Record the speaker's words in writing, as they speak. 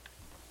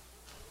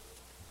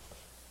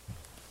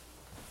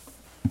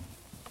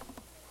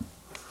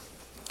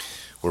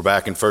We're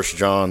back in 1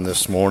 John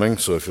this morning,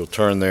 so if you'll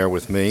turn there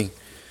with me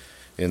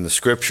in the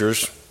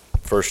Scriptures,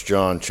 1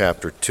 John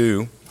chapter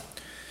 2.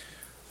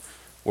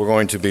 We're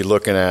going to be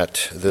looking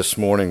at this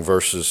morning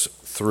verses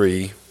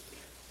 3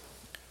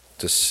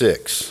 to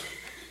 6.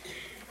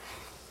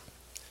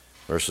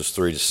 Verses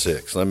 3 to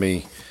 6. Let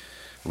me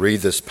read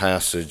this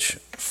passage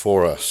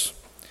for us.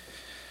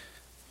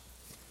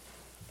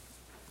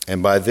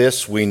 And by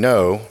this we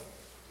know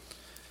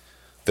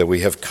that we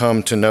have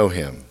come to know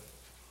him,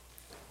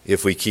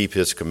 if we keep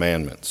his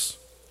commandments.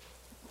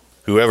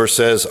 Whoever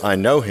says, I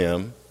know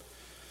him,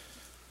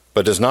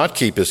 but does not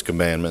keep his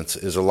commandments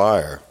is a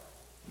liar,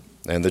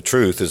 and the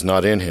truth is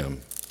not in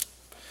him.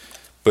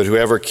 But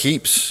whoever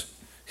keeps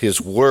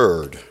his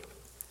word,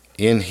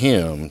 in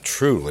him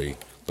truly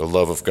the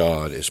love of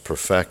God is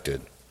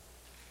perfected.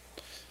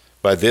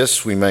 By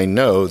this we may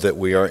know that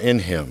we are in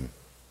him.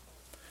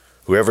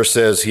 Whoever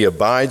says he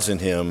abides in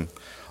him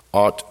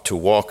ought to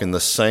walk in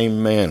the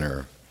same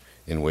manner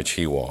in which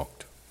he walked.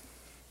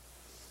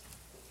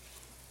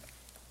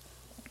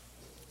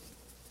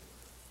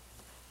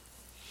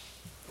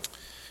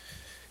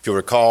 If you'll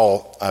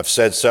recall, I've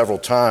said several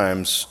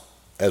times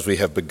as we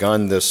have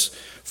begun this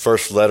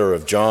first letter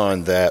of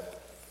John that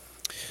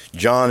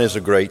John is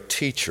a great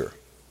teacher.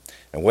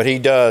 And what he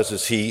does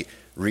is he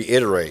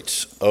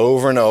reiterates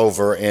over and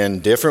over in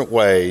different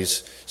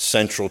ways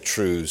central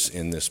truths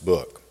in this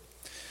book.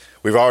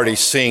 We've already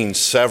seen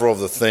several of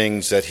the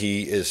things that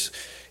he is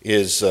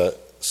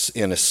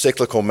in a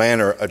cyclical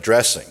manner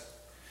addressing.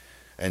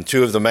 And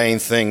two of the main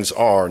things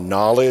are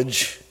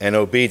knowledge and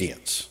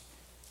obedience.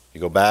 You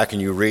go back and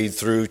you read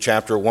through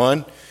chapter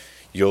 1,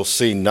 you'll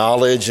see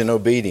knowledge and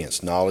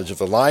obedience. Knowledge of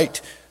the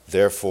light,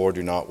 therefore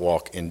do not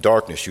walk in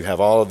darkness. You have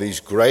all of these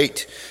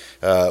great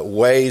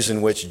ways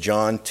in which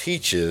John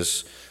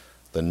teaches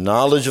the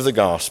knowledge of the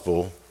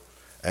gospel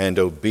and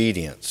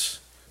obedience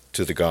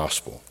to the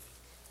gospel.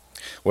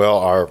 Well,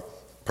 our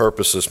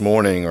purpose this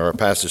morning, or our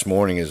passage this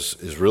morning,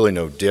 is really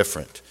no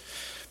different.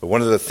 But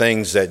one of the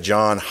things that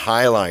John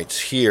highlights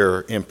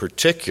here in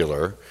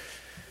particular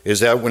is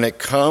that when it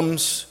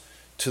comes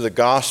to the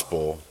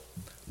gospel,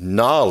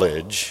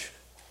 knowledge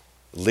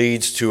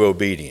leads to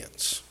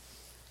obedience.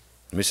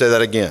 Let me say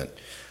that again.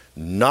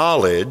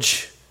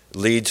 Knowledge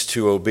leads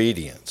to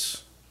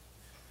obedience.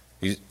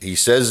 He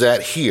says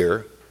that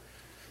here,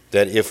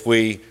 that if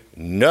we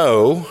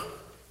know,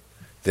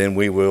 then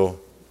we will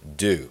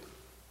do.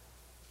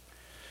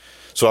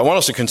 So I want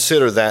us to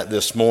consider that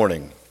this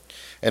morning.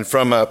 And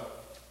from a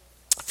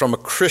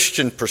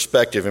Christian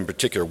perspective in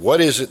particular,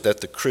 what is it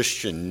that the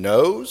Christian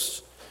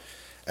knows?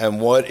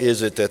 And what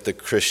is it that the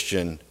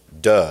Christian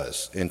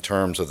does in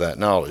terms of that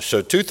knowledge?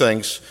 So two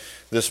things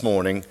this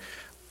morning,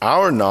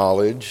 our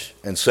knowledge,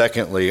 and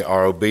secondly,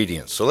 our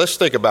obedience. So let's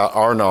think about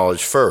our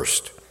knowledge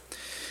first.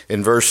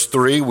 In verse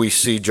 3, we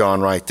see John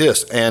write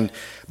this, and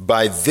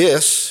by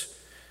this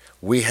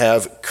we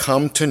have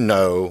come to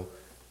know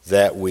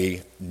that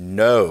we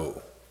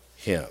know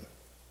him.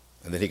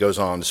 And then he goes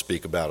on to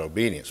speak about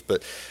obedience.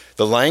 But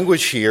the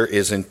language here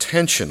is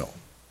intentional.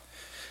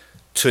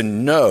 To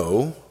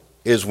know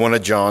is one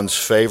of John's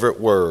favorite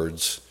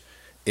words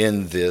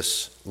in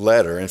this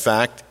letter. In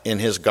fact, in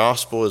his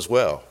gospel as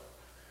well.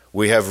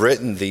 We have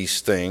written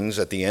these things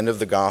at the end of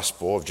the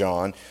gospel of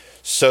John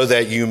so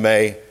that you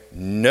may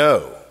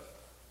know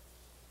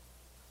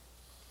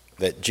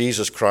that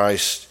Jesus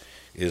Christ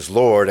is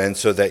Lord, and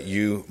so that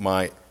you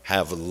might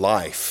have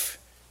life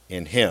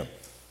in him.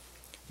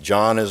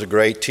 John is a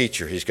great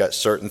teacher. He's got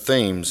certain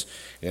themes,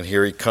 and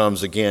here he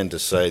comes again to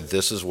say,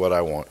 this is what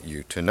I want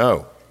you to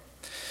know.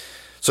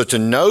 So to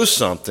know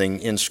something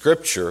in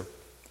Scripture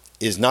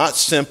is not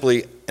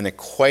simply an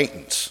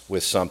acquaintance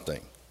with something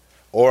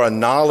or a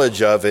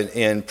knowledge of it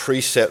in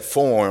precept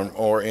form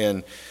or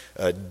in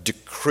a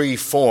decree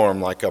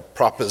form like a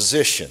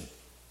proposition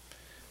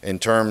in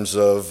terms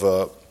of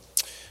the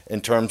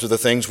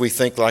things we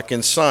think like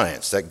in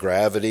science, that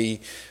gravity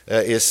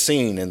is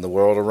seen in the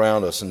world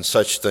around us and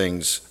such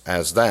things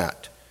as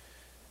that.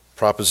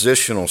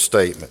 Propositional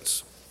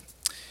statements.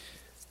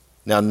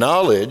 Now,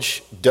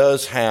 knowledge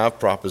does have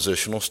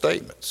propositional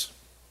statements.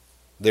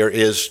 There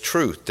is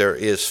truth, there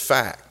is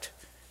fact,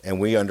 and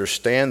we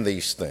understand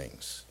these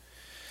things.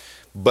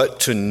 But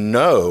to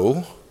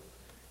know,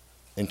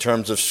 in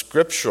terms of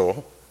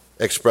scriptural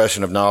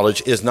expression of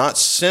knowledge, is not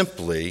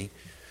simply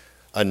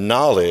a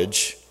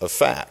knowledge of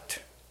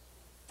fact,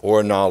 or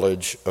a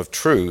knowledge of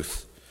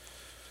truth,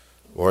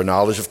 or a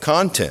knowledge of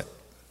content.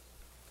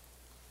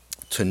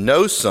 To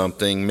know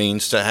something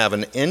means to have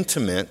an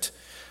intimate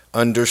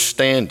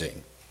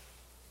understanding,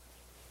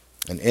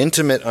 an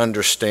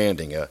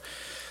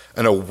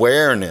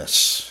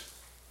awareness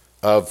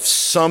of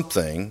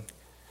something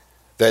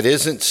that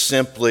isn't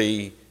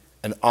simply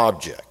an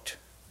object.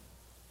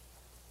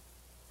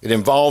 It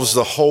involves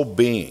the whole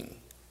being.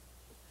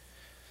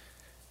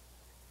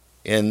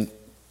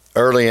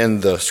 Early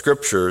in the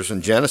scriptures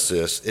in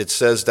Genesis, it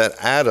says that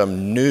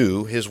Adam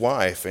knew his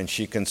wife and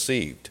she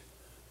conceived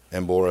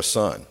and bore a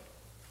son.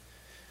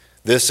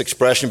 This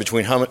expression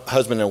between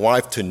husband and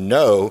wife, to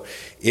know,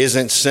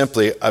 isn't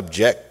simply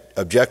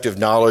objective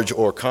knowledge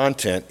or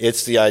content.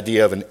 It's the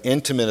idea of an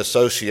intimate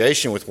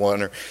association with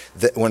one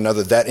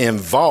another that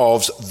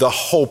involves the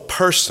whole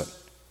person.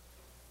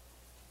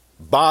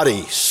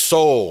 Body,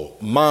 soul,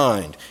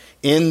 mind,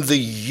 in the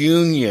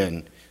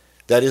union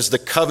that is the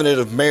covenant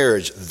of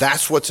marriage.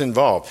 That's what's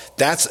involved.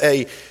 That's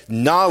a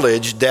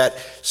knowledge that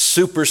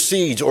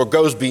supersedes or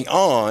goes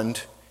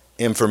beyond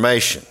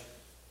information.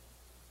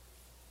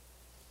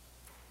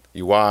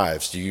 You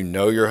wives, do you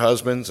know your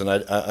husbands? And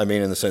I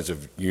mean in the sense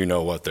of you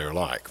know what they're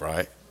like,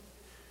 right?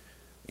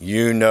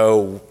 You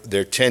know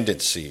their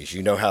tendencies.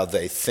 You know how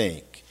they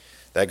think.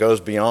 That goes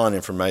beyond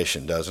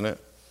information, doesn't it?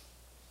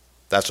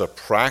 That's a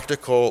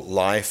practical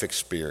life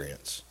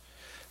experience.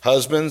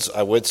 Husbands,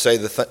 I would say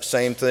the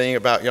same thing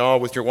about y'all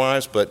with your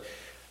wives, but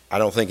I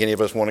don't think any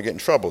of us want to get in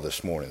trouble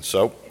this morning,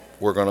 so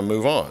we're going to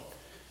move on.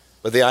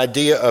 But the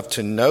idea of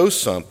to know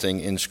something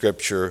in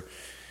Scripture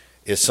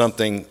is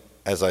something,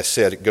 as I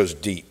said, it goes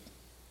deep.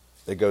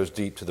 It goes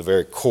deep to the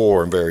very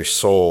core and very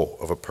soul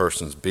of a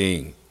person's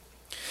being.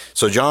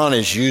 So John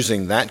is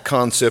using that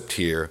concept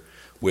here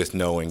with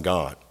knowing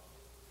God.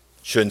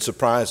 Shouldn't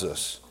surprise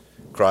us.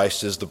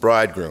 Christ is the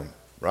bridegroom,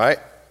 right?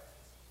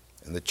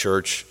 And the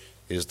church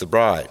is the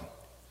bride.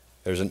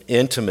 There's an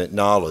intimate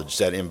knowledge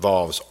that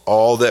involves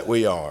all that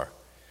we are,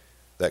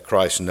 that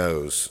Christ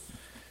knows,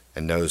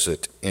 and knows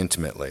it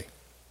intimately.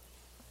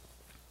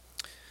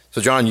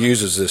 So John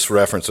uses this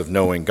reference of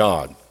knowing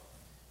God.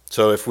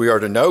 So if we are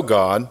to know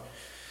God,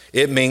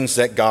 it means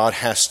that God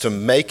has to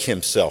make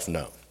himself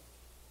known.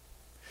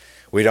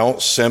 We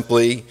don't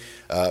simply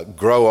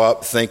grow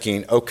up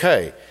thinking,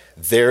 okay,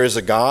 there is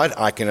a God,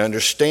 I can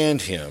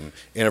understand him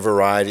in a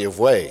variety of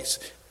ways.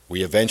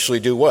 We eventually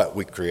do what?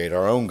 We create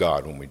our own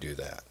God when we do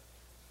that.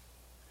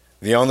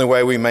 The only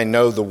way we may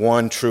know the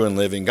one true and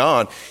living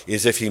God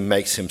is if he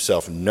makes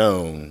himself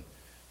known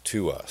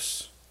to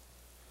us.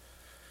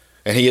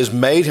 And he has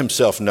made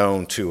himself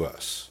known to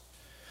us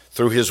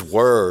through his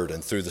word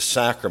and through the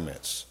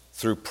sacraments,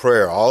 through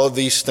prayer. All of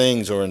these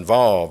things are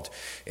involved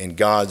in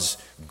God's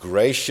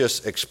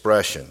gracious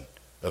expression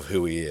of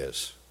who he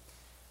is.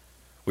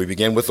 We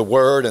begin with the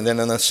word, and then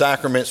in the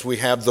sacraments we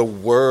have the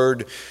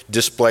word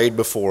displayed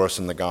before us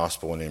in the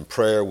gospel. And in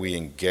prayer we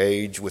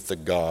engage with the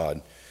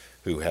God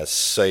who has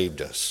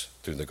saved us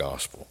through the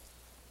gospel.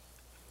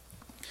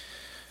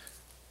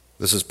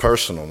 This is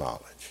personal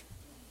knowledge.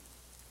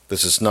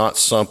 This is not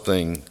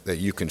something that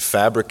you can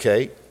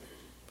fabricate.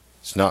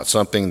 It's not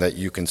something that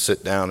you can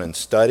sit down and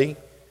study.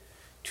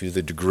 To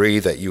the degree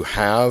that you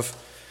have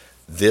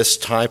this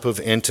type of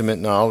intimate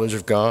knowledge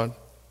of God,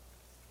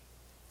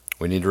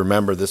 we need to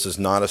remember this is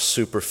not a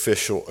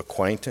superficial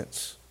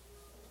acquaintance.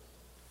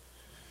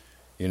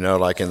 You know,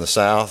 like in the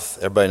South,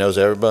 everybody knows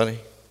everybody,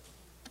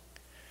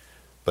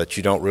 but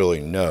you don't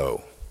really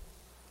know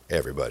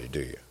everybody,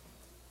 do you?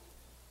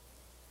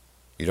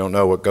 You don't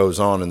know what goes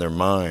on in their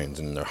minds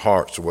and in their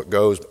hearts, or what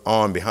goes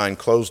on behind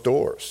closed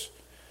doors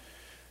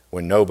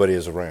when nobody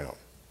is around.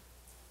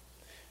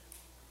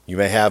 You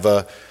may have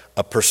a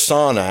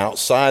persona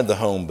outside the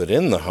home, but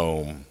in the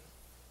home,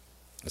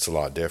 it's a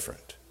lot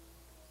different.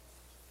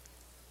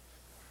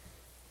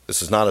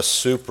 This is not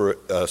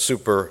a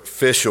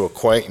superficial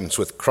acquaintance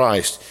with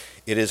Christ.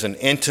 It is an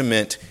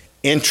intimate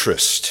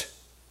interest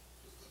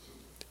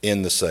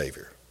in the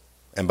Savior.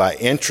 And by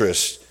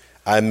interest,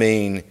 I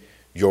mean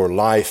your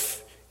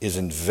life is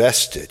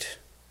invested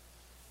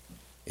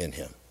in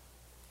him.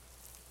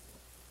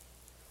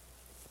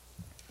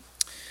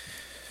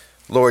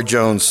 Lloyd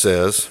Jones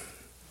says,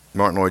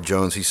 Martin Lloyd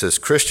Jones, he says,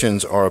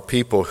 Christians are a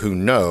people who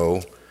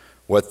know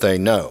what they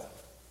know.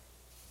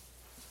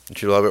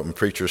 Don't you love it when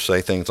preachers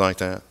say things like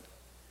that?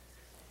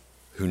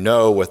 Who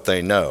know what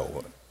they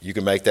know. You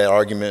can make that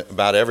argument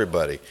about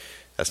everybody.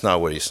 That's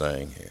not what he's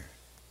saying here.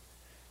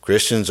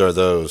 Christians are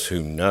those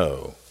who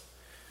know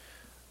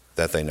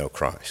that they know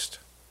Christ,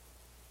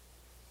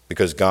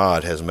 because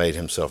God has made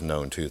himself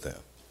known to them.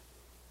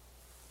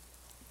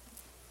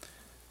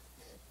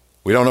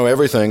 We don't know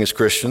everything as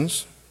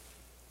Christians,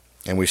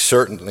 and we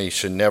certainly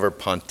should never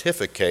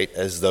pontificate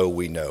as though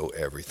we know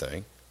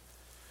everything.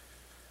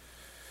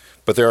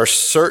 But there are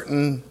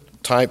certain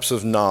types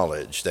of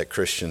knowledge that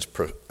Christians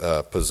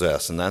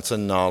possess, and that's a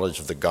knowledge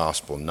of the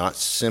gospel, not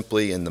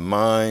simply in the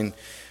mind,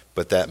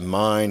 but that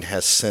mind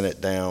has sent it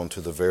down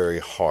to the very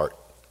heart.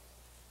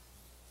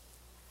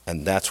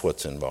 And that's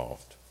what's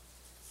involved.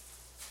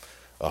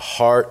 A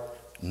heart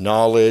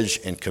knowledge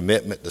and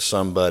commitment to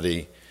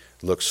somebody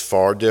looks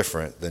far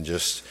different than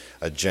just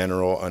a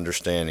general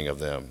understanding of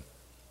them.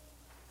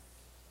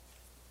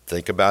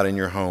 Think about in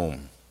your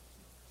home,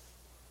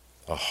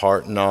 a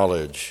heart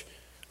knowledge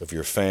of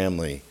your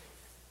family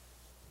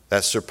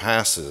that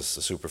surpasses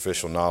the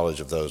superficial knowledge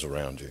of those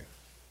around you.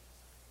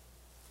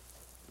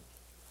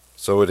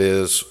 So it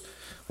is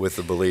with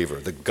the believer.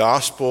 The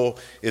gospel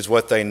is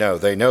what they know.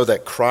 They know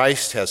that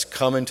Christ has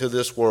come into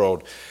this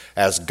world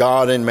as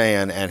God and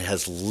man and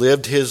has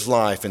lived his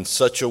life in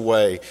such a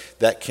way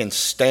that can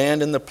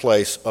stand in the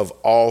place of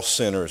all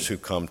sinners who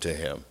come to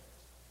him.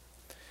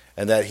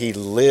 and that he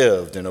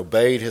lived and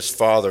obeyed his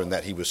Father, and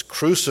that he was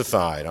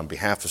crucified on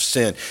behalf of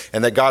sin,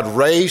 and that God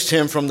raised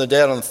him from the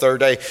dead on the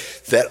third day,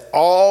 that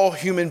all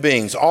human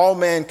beings, all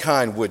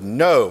mankind would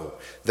know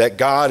that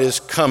God is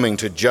coming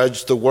to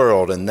judge the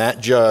world, and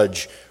that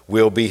judge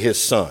will be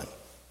his Son.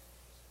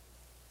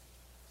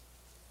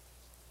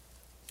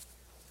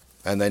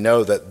 And they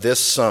know that this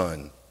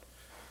Son,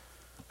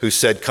 who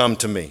said, "Come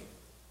to me,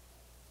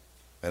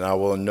 and I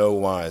will in no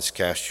wise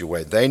cast you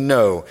away," they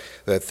know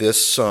that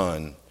this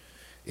Son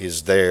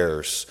is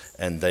theirs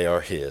and they are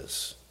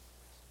his.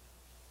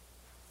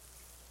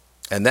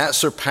 And that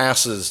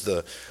surpasses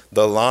the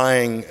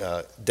lying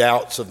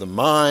doubts of the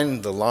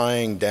mind, the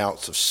lying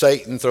doubts of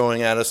Satan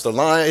throwing at us, the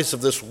lies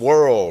of this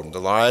world, the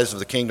lies of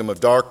the kingdom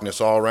of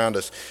darkness all around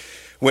us.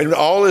 When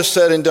all is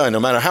said and done, no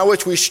matter how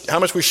much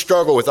we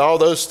struggle with all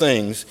those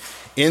things,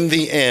 in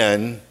the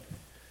end,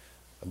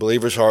 a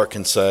believer's heart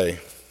can say,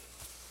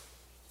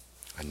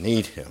 "I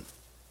need him.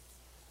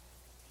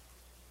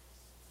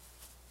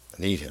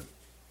 I need him.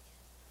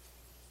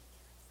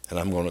 And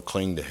I'm going to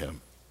cling to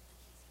him,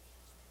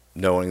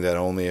 knowing that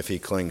only if he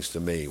clings to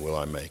me will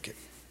I make it."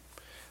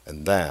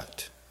 And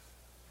that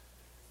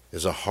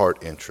is a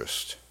heart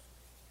interest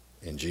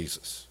in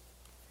Jesus.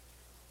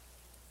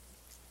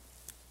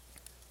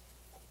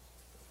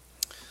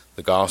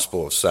 The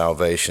gospel of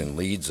salvation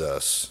leads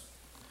us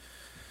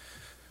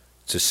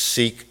to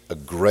seek a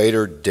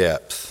greater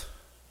depth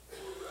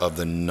of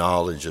the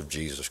knowledge of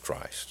Jesus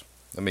Christ.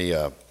 Let me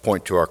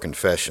point to our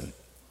confession.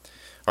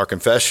 Our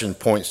confession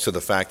points to the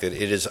fact that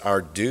it is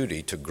our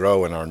duty to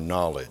grow in our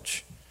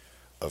knowledge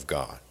of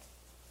God.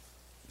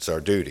 It's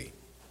our duty.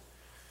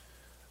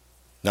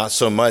 Not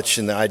so much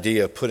in the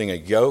idea of putting a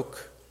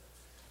yoke,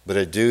 but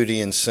a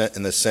duty in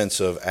the sense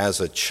of,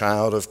 as a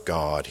child of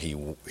God,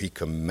 he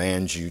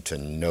commands you to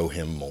know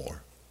him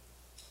more,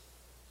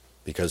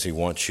 because he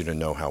wants you to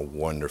know how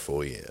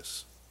wonderful he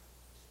is.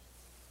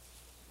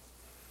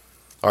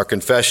 Our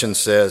confession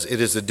says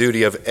it is the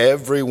duty of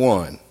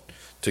everyone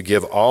to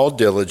give all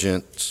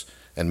diligence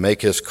and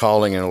make his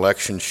calling and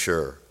election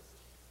sure,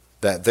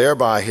 that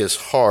thereby his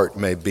heart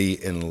may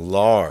be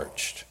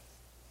enlarged,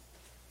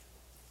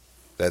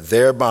 that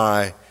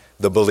thereby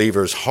the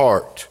believer's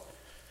heart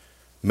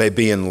may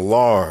be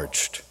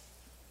enlarged,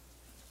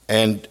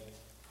 and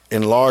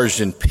enlarged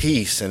in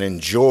peace and in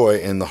joy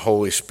in the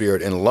Holy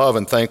Spirit, in love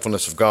and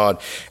thankfulness of God,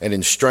 and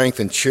in strength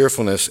and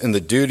cheerfulness, in the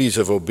duties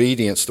of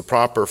obedience, the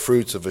proper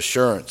fruits of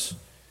assurance.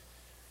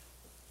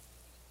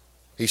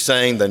 He's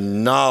saying the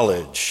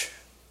knowledge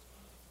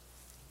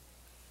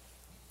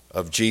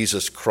of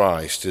Jesus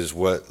Christ is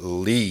what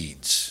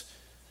leads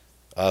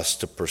us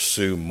to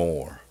pursue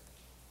more.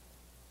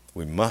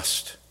 We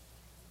must.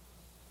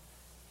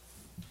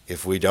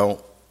 If we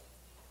don't,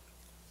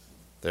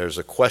 there's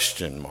a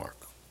question mark,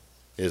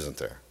 isn't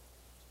there?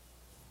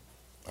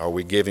 Are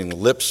we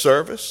giving lip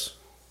service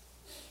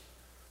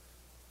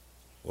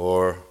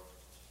or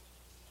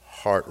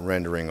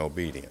heart-rendering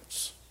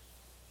obedience?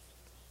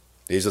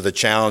 These are the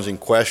challenging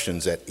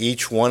questions that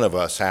each one of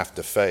us have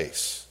to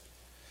face.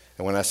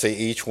 And when I say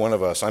each one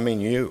of us, I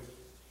mean you.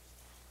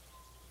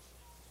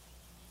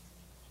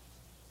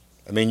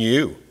 I mean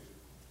you.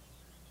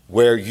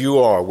 Where you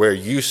are, where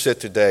you sit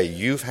today,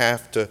 you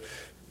have to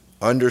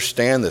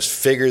understand this,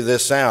 figure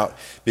this out,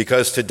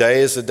 because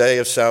today is the day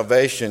of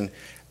salvation,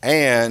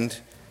 and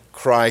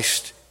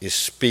Christ is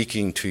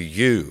speaking to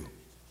you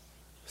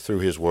through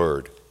his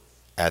word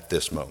at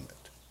this moment.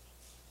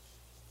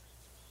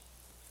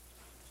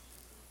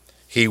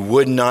 He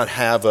would not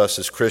have us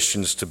as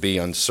Christians to be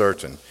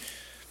uncertain.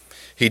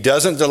 He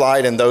doesn't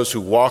delight in those who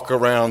walk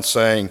around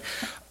saying,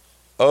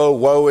 "Oh,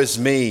 woe is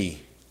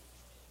me.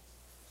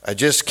 I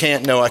just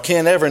can't know. I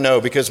can't ever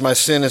know because my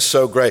sin is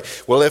so great."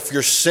 Well, if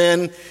your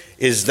sin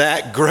is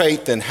that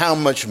great, then how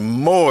much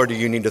more do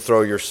you need to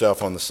throw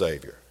yourself on the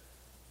Savior?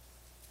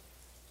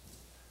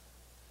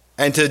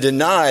 And to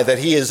deny that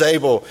he is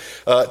able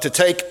to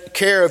take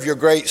care of your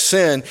great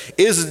sin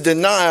is a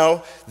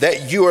denial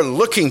that you are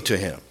looking to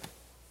him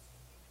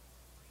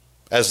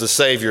as the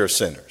Savior of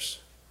sinners.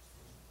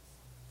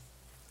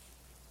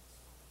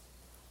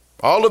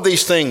 All of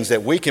these things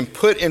that we can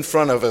put in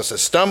front of us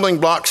as stumbling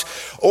blocks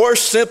or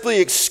simply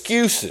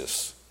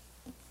excuses,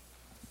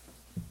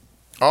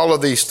 all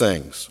of these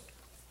things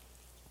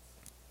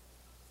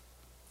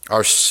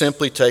are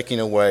simply taking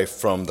away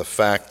from the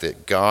fact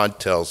that God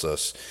tells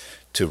us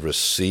to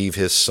receive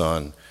his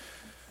Son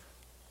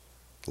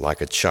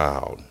like a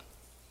child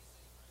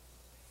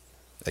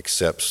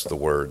accepts the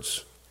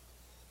words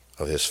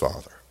of his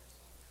Father.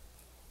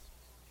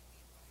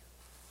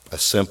 A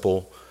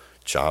simple,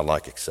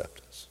 childlike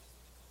acceptance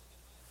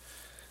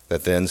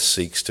that then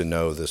seeks to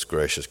know this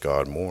gracious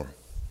God more.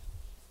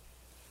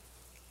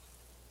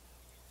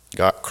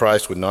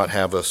 Christ would not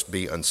have us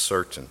be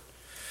uncertain.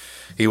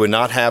 He would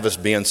not have us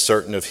be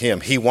uncertain of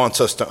him. He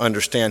wants us to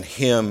understand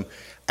him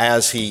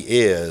as he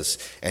is,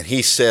 and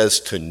he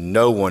says to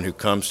no one who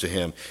comes to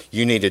him,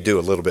 you need to do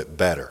a little bit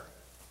better.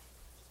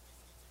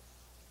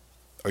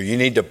 Or you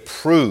need to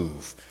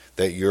prove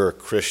that you're a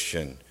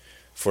Christian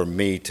for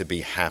me to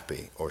be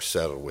happy or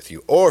settled with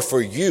you, or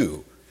for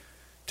you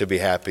to be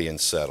happy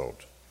and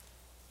settled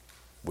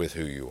with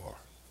who you are.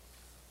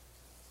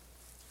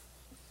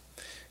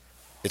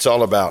 It's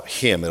all about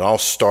him. It all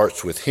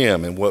starts with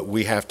him, and what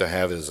we have to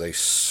have is a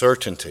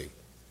certainty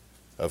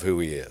of who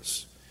he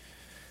is.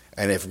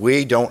 And if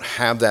we don't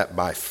have that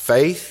by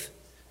faith,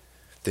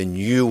 then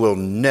you will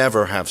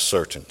never have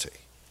certainty.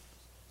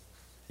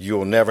 You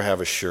will never have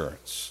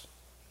assurance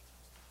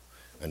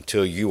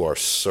until you are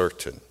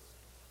certain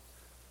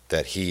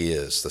that he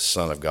is the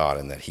Son of God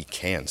and that he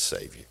can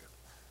save you.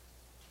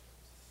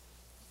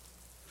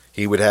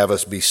 He would have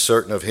us be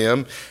certain of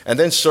him and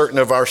then certain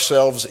of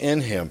ourselves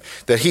in him,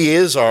 that he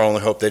is our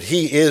only hope, that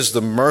he is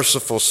the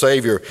merciful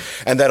Savior,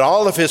 and that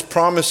all of his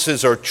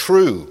promises are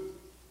true.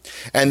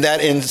 And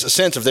that in a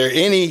sense, if there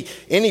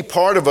any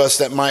part of us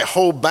that might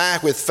hold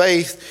back with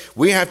faith,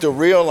 we have to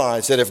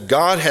realize that if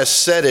God has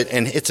said it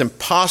and it's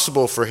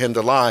impossible for him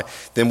to lie,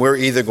 then we're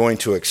either going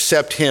to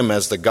accept him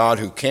as the God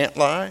who can't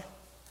lie,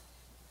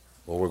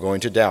 or we're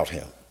going to doubt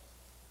him.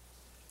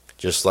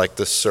 Just like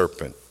the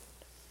serpent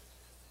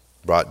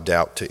brought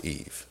doubt to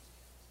Eve.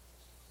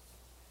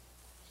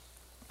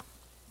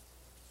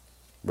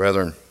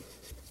 Brethren,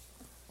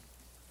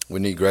 we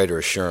need greater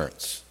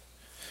assurance.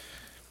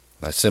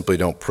 I simply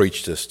don't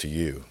preach this to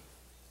you.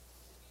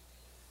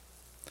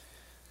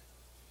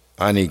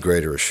 I need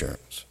greater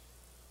assurance.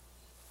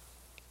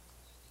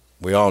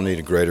 We all need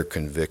a greater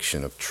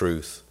conviction of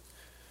truth,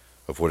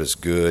 of what is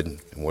good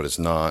and what is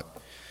not.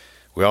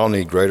 We all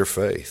need greater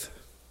faith.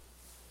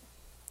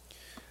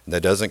 And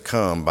that doesn't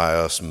come by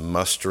us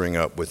mustering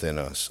up within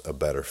us a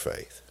better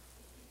faith.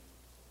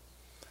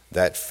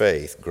 That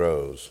faith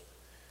grows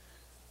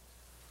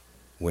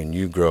when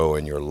you grow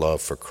in your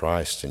love for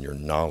Christ and your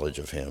knowledge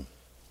of him.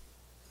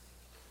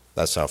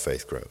 That's how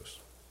faith grows.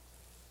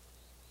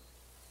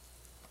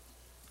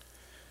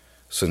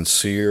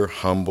 Sincere,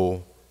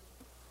 humble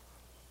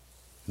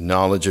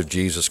knowledge of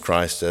Jesus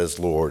Christ as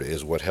Lord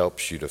is what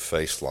helps you to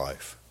face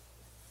life.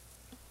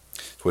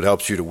 It's what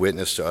helps you to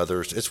witness to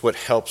others. It's what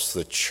helps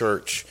the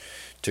church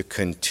to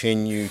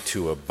continue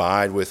to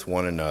abide with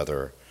one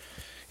another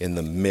in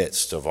the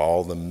midst of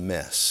all the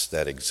mess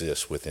that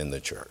exists within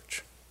the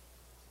church.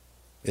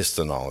 It's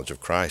the knowledge of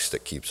Christ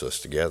that keeps us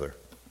together.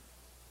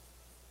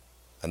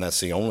 And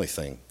that's the only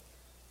thing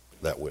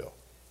that will.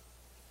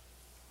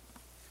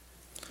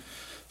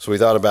 So we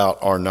thought about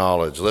our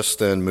knowledge. Let's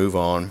then move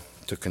on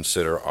to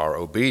consider our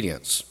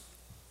obedience.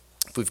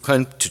 If we've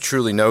come to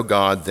truly know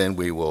God, then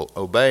we will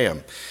obey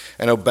him.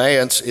 And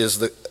obedience is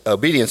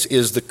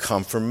the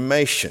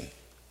confirmation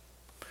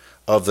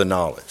of the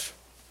knowledge.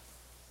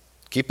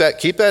 Keep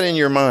that in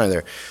your mind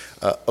there.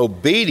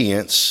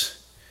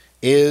 Obedience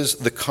is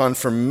the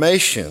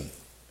confirmation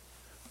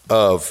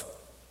of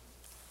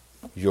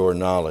your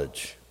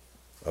knowledge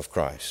of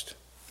Christ.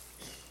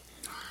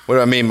 What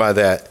do I mean by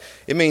that?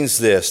 It means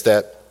this,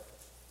 that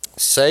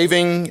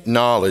saving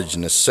knowledge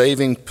and the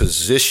saving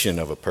position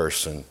of a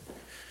person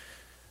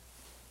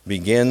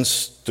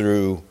begins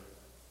through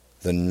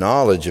the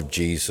knowledge of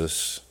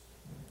Jesus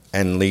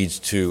and leads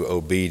to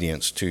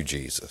obedience to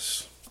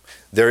Jesus.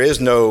 There is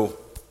no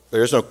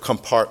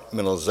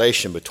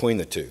compartmentalization between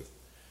the two.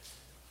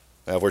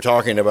 Now, if we're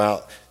talking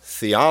about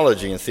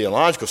theology and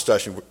theological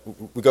study,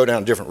 we go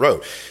down a different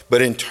road.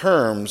 But in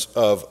terms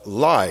of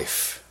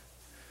life,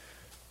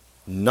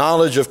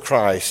 knowledge of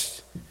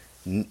Christ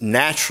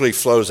naturally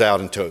flows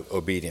out into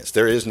obedience.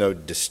 There is no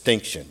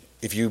distinction.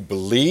 If you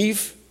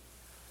believe,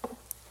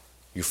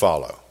 you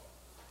follow.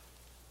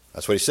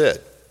 That's what he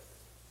said.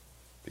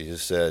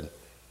 Jesus said,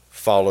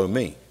 follow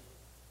me.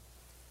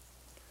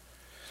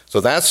 So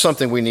that's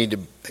something we need to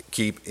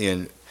keep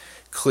in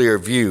clear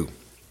view.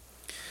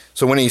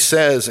 So when he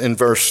says in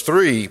verse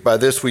 3, by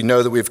this we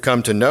know that we've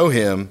come to know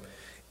him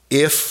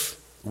if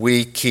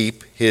we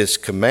keep his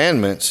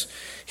commandments,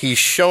 he's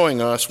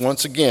showing us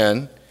once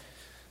again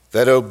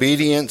that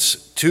obedience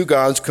to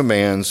God's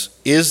commands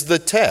is the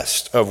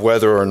test of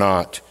whether or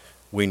not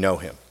we know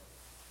him.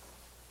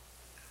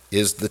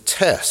 Is the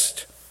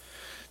test.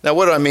 Now,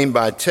 what do I mean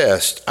by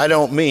test? I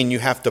don't mean you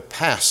have to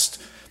pass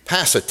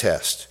a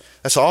test.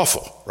 That's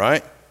awful,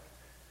 right?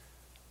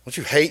 Don't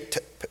you hate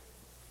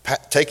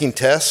taking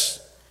tests?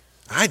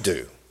 I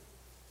do.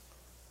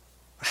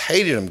 I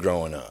hated them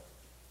growing up.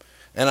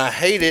 And I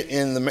hate it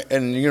in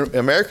the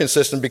American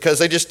system because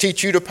they just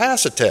teach you to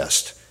pass a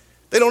test.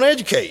 They don't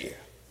educate you.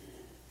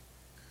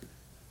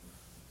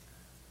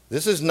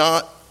 This is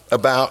not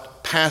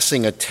about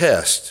passing a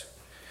test.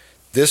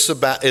 This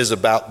is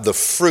about the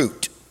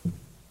fruit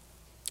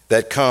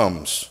that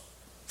comes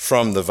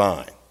from the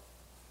vine.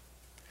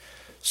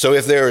 So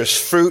if there is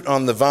fruit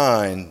on the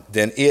vine,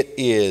 then it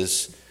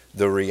is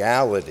the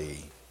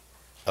reality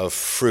of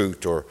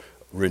fruit or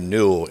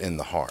renewal in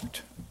the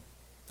heart.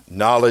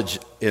 Knowledge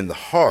in the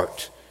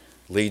heart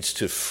leads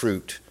to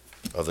fruit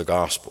of the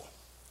gospel.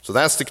 So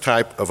that's the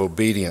type of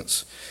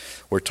obedience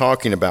we're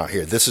talking about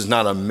here. This is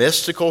not a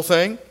mystical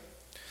thing.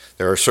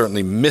 There are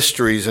certainly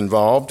mysteries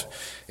involved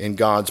in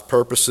God's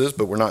purposes,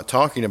 but we're not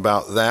talking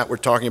about that. We're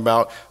talking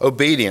about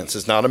obedience.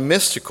 It's not a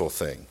mystical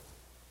thing.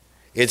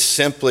 It's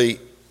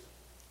simply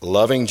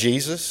loving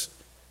Jesus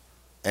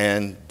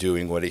and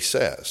doing what he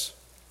says.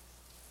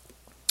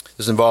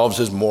 This involves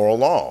his moral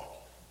law.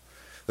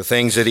 The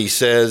things that he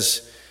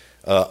says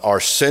are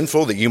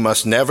sinful, that you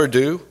must never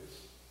do.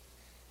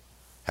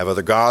 Have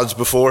other gods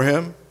before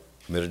him,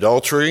 commit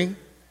adultery,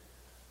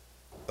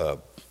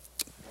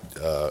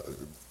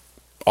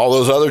 all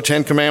those other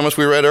 10 commandments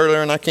we read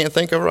earlier and I can't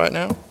think of right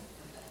now.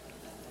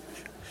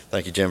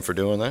 Thank you, Jim, for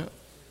doing that.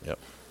 Yep.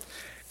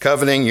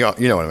 Coveting, you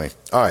know what I mean.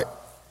 All right.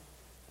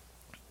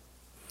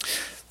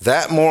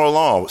 That moral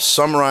law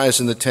summarized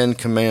in the 10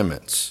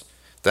 commandments.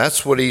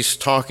 That's what he's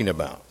talking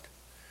about.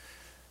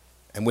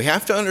 And we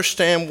have to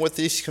understand what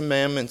these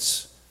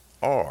commandments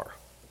are.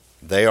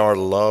 They are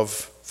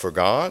love for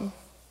God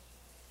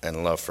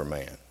and love for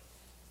man.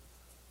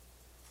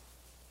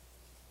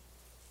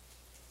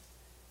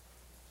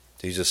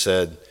 Jesus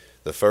said,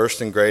 the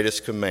first and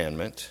greatest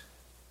commandment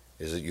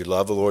is that you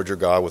love the Lord your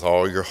God with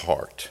all your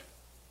heart.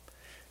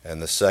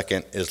 And the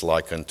second is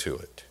like unto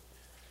it.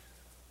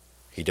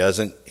 He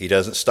doesn't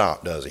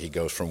stop, does he? He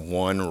goes from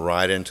one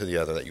right into the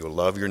other, that you will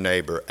love your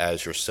neighbor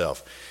as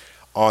yourself.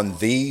 On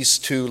these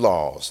two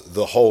laws,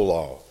 the whole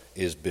law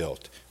is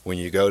built. When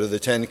you go to the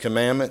 10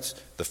 commandments,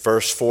 the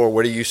first 4,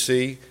 what do you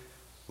see?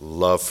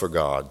 Love for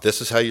God. This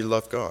is how you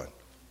love God.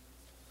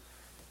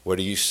 What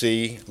do you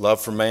see? Love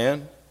for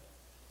man?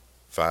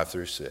 5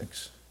 through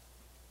 6.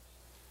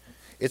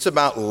 It's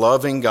about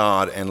loving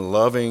God and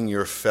loving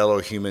your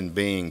fellow human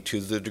being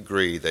to the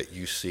degree that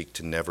you seek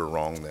to never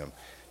wrong them.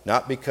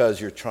 Not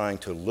because you're trying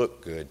to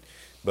look good,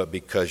 but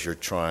because you're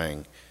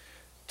trying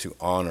to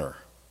honor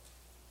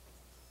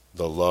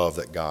the love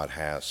that God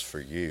has for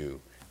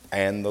you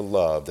and the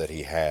love that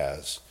he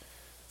has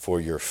for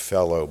your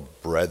fellow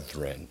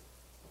brethren,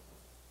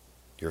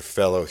 your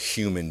fellow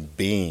human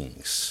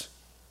beings,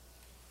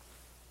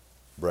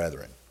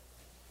 brethren.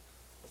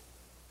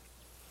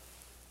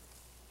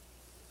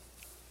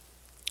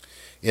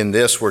 In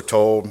this, we're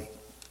told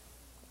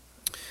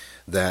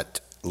that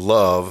the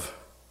love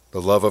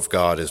of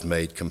God is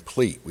made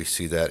complete. We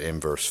see that in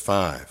verse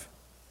 5.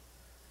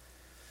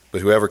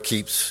 But whoever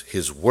keeps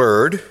his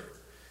word,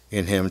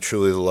 in him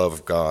truly the love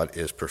of God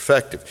is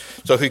perfected.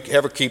 So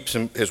whoever keeps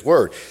his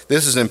word.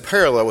 This is in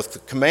parallel with the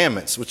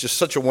commandments, which is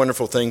such a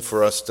wonderful thing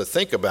for us to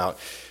think about.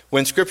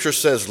 When Scripture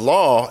says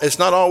law, it's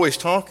not always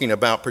talking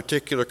about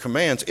particular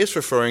commands. It's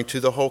referring to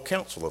the whole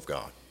counsel of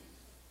God.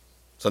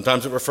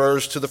 Sometimes it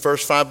refers to the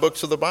first 5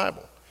 books of the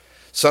Bible.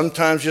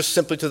 Sometimes just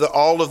simply to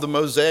all of the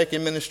Mosaic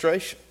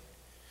administration.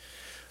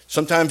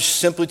 Sometimes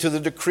simply to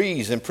the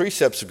decrees and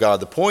precepts of God.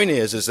 The point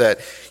is that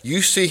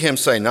you see him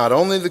say not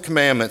only the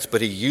commandments, but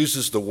he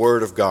uses the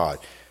word of God.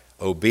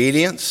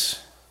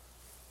 Obedience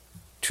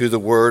to the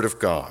word of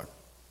God.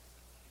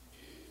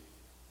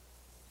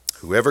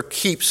 Whoever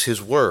keeps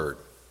his word,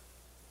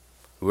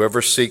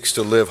 whoever seeks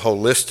to live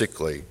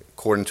holistically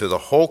according to the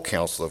whole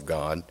counsel of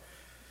God,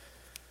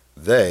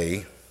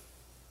 they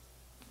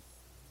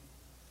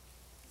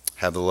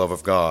have the love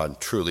of God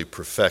truly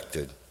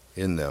perfected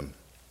in them.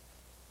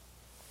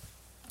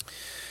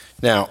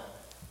 Now,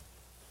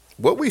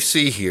 what we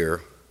see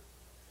here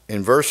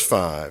in verse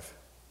 5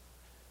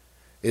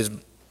 is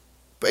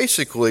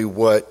basically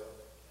what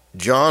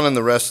John and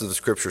the rest of the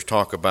scriptures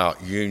talk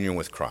about union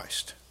with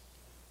Christ.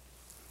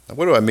 Now,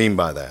 what do I mean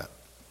by that?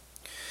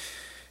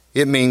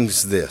 It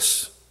means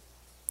this.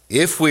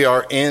 If we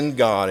are in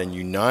God and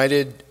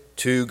united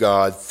to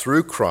God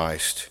through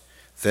Christ,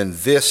 then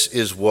this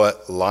is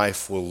what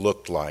life will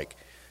look like.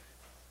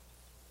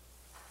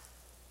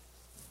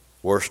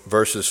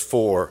 Verses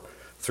 4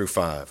 through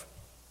 5.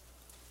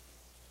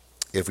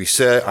 If we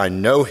say, I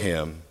know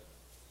him,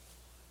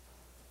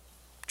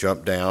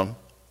 jump down,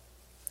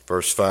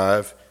 verse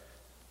 5,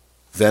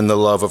 then the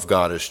love of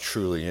God is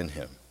truly in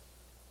him.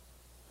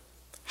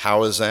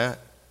 How is that?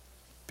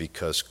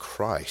 Because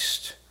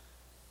Christ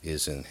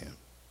is in him.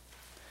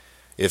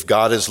 If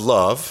God is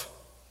love,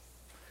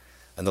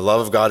 and the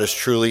love of God is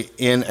truly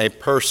in a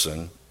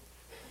person,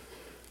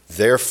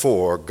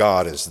 therefore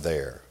God is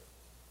there.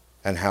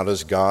 And how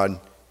does God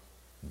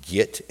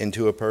get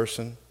into a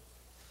person?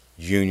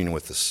 Union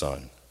with the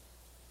Son.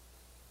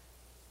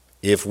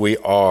 If we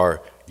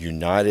are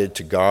united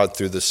to God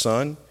through the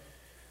Son,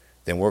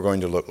 then we're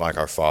going to look like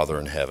our Father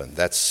in heaven.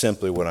 That's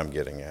simply what I'm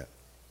getting at.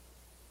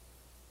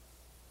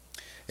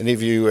 Any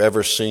of you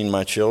ever seen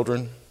my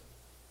children?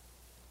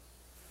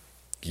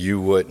 You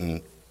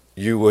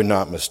would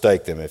not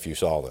mistake them if you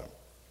saw them.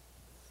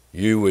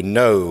 You would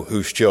know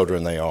whose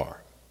children they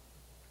are.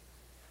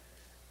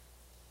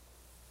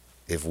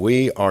 If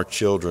we are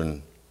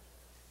children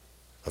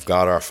of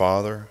God our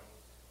Father,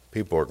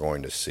 people are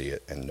going to see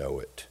it and know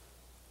it.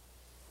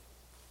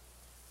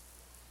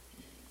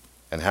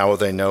 And how will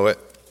they know it?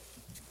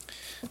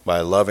 By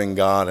loving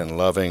God and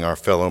loving our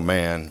fellow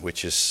man,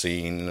 which is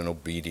seen in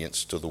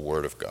obedience to the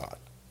Word of God.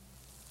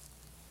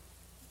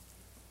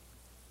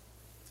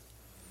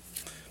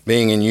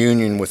 Being in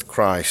union with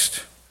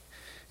Christ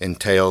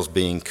entails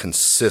being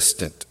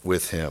consistent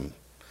with him.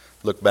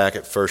 Look back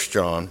at 1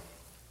 John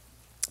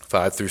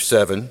 5 through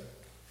 7.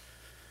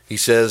 He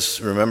says,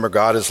 remember,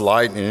 God is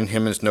light, and in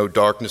him is no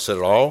darkness at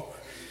all.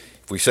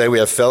 If we say we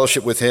have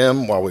fellowship with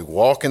him while we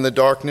walk in the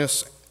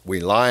darkness, we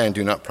lie and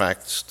do not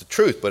practice the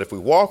truth. But if we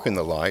walk in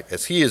the light,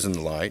 as he is in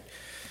the light,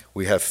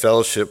 we have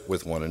fellowship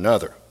with one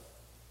another.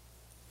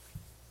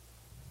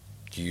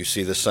 Do you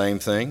see the same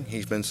thing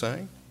he's been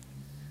saying?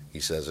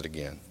 He says it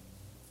again.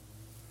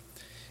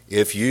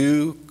 If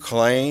you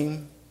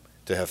claim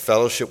to have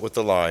fellowship with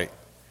the light,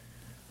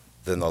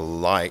 then the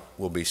light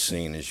will be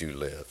seen as you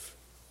live.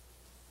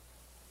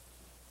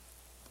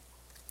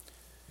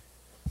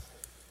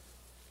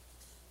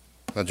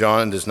 Now,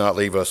 John does not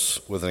leave us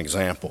with an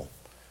example,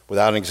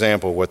 without an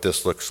example of what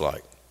this looks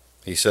like.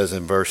 He says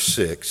in verse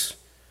 6,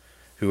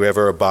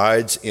 whoever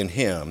abides in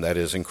him, that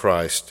is in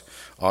Christ,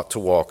 ought to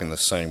walk in the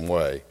same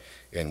way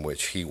in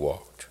which he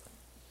walked.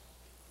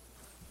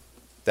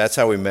 That's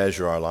how we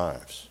measure our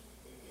lives.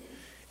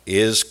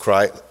 Is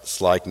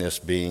Christ-likeness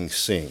being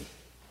seen?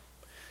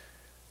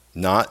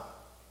 Not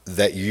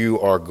that you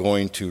are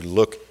going to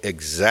look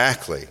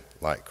exactly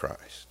like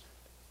Christ.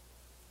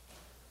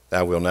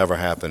 That will never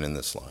happen in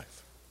this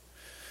life.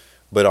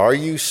 But are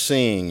you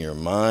seeing your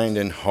mind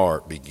and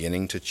heart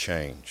beginning to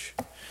change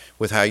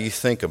with how you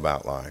think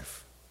about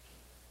life,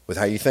 with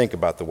how you think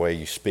about the way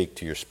you speak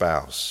to your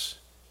spouse,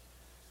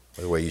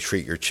 or the way you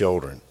treat your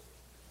children,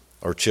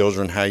 or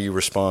children, how you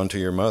respond to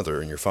your mother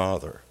and your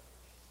father?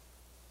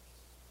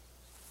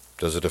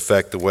 Does it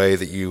affect the way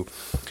that you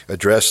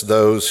address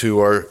those who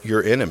are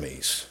your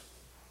enemies,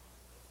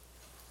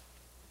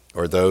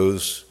 or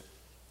those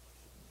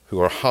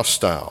who are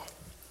hostile?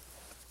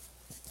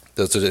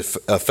 Does it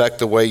affect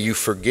the way you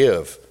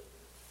forgive,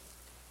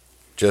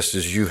 just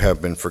as you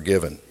have been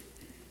forgiven?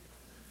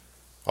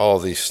 All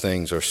these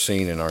things are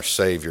seen in our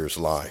Savior's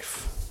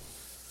life,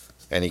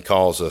 and he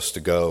calls us to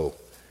go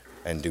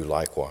and do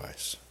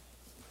likewise.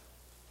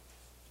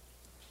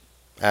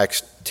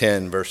 Acts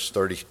 10, verse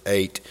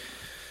 38,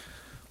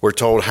 we're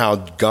told how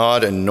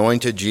God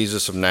anointed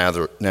Jesus of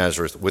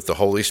Nazareth with the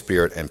Holy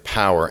Spirit and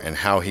power, and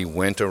how he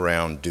went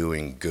around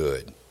doing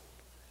good.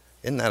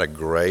 Isn't that a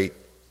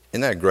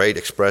great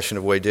expression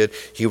of what he did?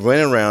 He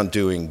went around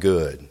doing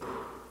good.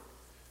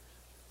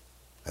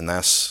 And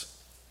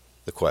that's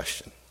the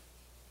question.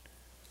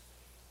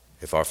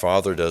 If our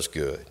Father does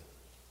good,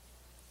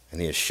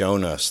 and he has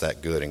shown us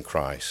that good in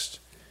Christ,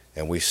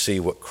 and we see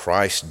what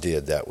Christ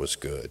did that was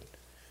good,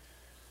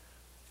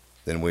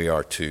 then we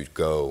are to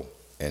go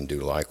and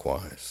do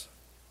likewise.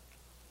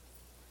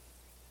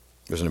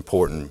 There's an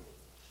important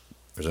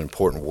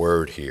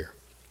word here.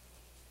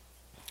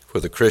 For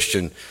the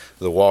Christian,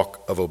 the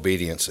walk of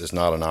obedience is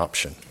not an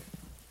option.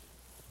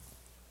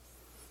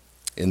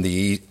 In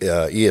the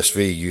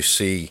ESV, you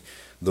see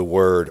the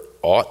word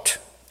ought,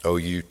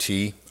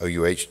 O-U-T,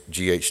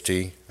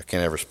 O-U-G-H-T. I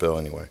can't ever spell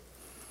anyway.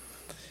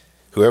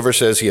 Whoever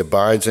says he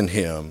abides in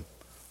him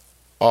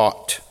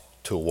ought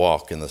to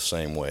walk in the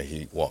same way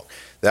he walked.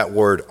 That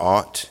word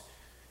ought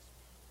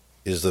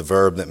is the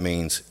verb that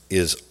means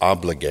is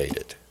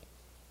obligated.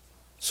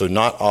 So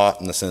not ought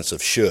in the sense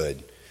of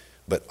should,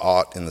 but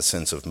ought in the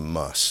sense of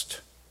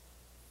must.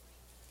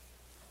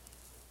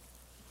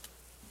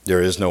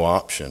 There is no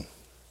option.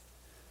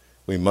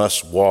 We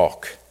must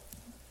walk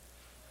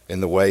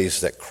in the ways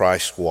that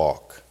Christ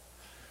walked,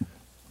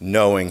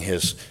 knowing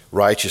his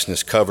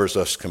righteousness covers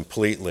us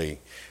completely,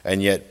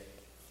 and yet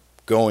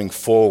going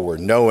forward,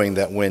 knowing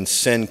that when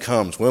sin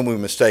comes, when we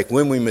mistake,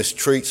 when we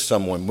mistreat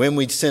someone, when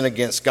we sin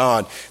against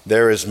God,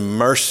 there is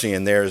mercy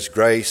and there is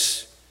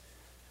grace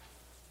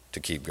to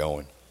keep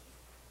going.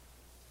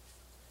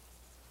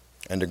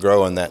 And to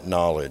grow in that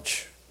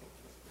knowledge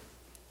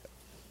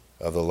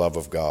of the love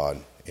of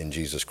God in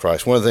Jesus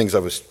Christ. One of the things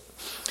I've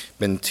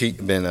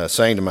been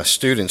saying to my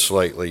students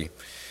lately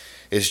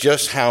is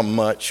just how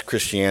much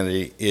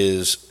Christianity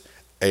is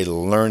a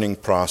learning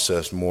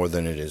process more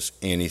than it is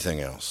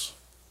anything else.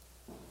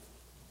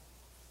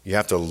 You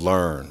have to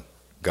learn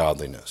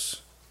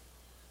godliness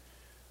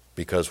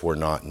because we're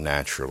not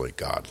naturally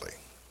godly.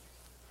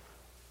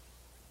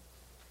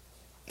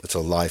 It's a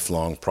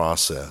lifelong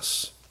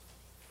process.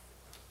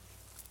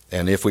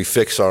 And if we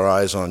fix our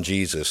eyes on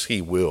Jesus,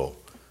 he will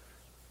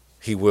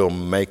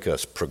make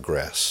us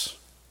progress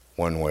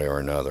one way or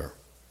another.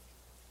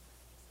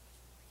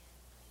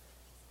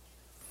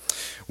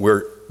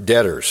 We're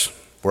debtors.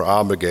 We're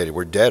obligated.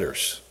 We're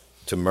debtors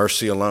to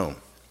mercy alone.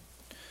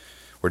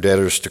 We're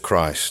debtors to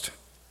Christ.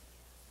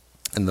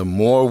 And the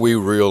more we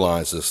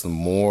realize this, the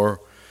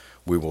more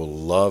we will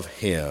love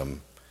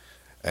him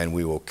and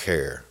we will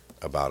care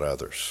about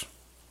others.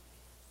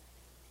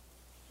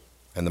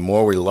 And the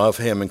more we love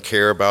him and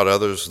care about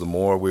others, the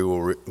more we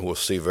will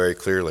see very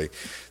clearly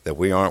that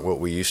we aren't what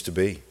we used to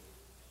be.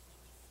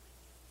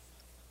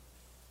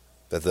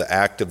 That the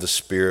act of the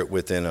Spirit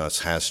within us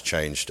has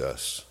changed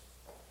us.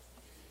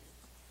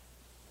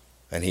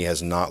 And he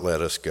has not let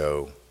us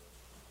go.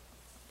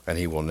 And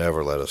he will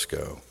never let us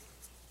go.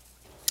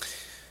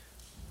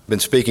 been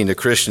speaking to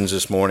Christians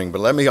this morning,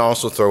 but let me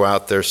also throw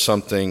out there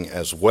something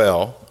as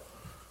well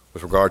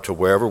with regard to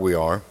wherever we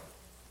are.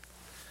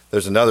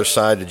 There's another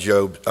side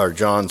to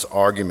John's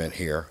argument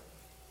here.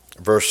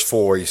 Verse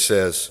 4, he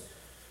says,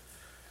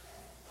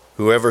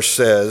 "Whoever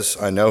says,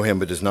 'I know him,'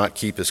 but does not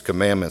keep his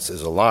commandments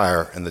is a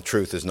liar, and the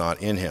truth is not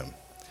in him."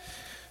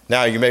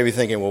 Now, you may be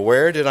thinking, well,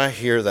 where did I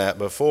hear that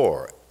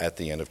before? At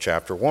the end of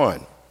chapter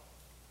 1.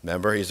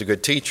 Remember, he's a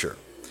good teacher.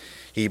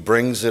 He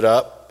brings it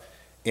up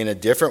in a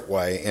different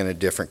way, in a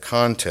different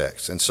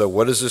context. And so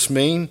what does this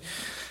mean?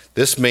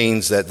 This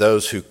means that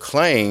those who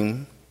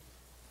claim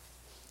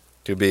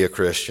to be a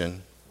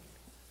Christian,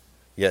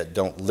 yet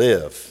don't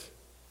live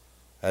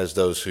as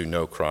those who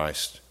know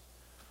Christ,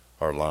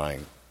 are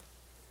lying.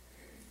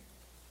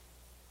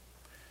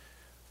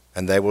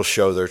 And they will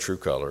show their true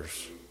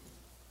colors.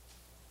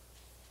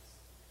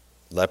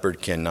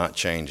 Leopard cannot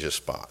change his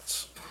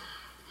spots.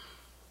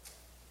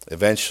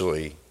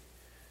 Eventually,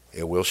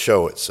 it will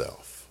show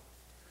itself.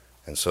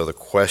 And so the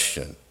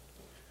question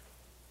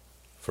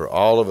for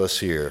all of us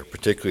here,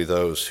 particularly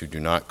those who do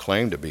not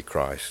claim to be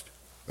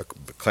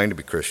claim to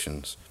be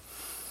Christians,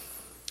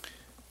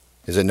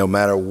 is that no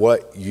matter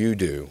what you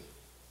do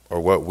or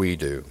what we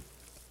do,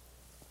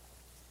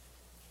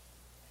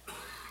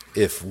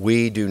 if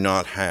we do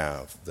not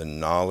have the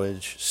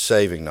knowledge,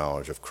 saving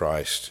knowledge of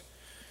Christ,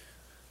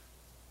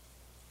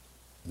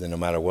 then no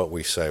matter what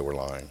we say, we're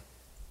lying.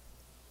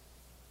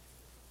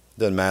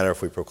 Doesn't matter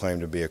if we proclaim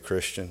to be a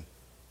Christian.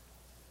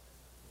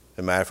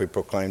 Doesn't matter if we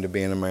proclaim to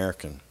be an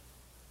American.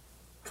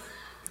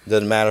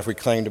 Doesn't matter if we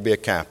claim to be a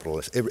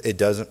capitalist. It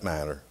doesn't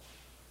matter.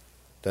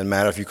 Doesn't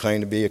matter if you claim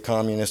to be a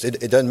communist.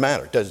 It doesn't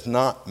matter. It does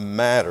not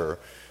matter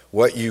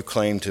what you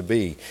claim to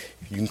be.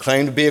 You can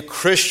claim to be a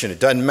Christian. It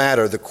doesn't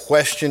matter. The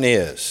question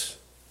is,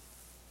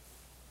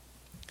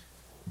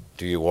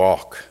 do you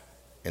walk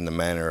in the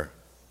manner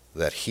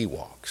that he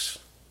walks?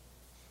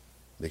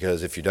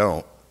 Because if you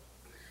don't,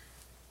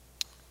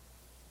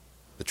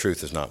 the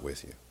truth is not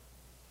with you.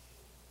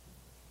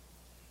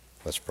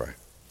 Let's pray.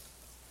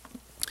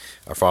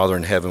 Our Father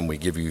in heaven, we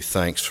give you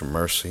thanks for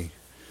mercy.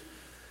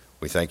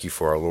 We thank you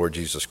for our Lord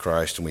Jesus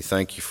Christ, and we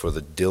thank you for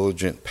the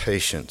diligent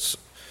patience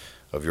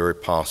of your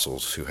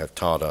apostles who have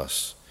taught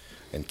us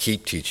and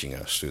keep teaching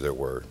us through their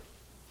word.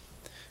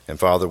 And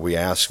Father, we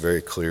ask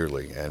very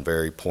clearly and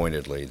very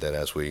pointedly that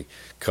as we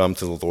come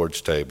to the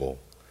Lord's table,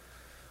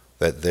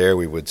 that there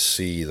we would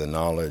see the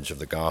knowledge of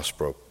the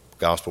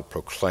gospel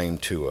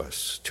proclaimed to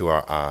us, to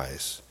our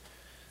eyes,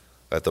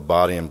 that the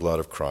body and blood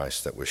of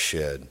Christ that was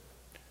shed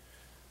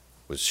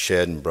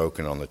and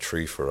broken on the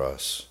tree for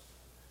us,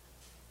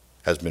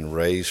 has been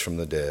raised from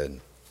the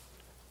dead,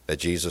 that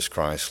Jesus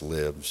Christ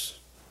lives,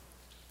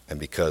 and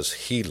because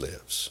he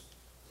lives,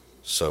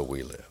 so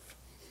we live.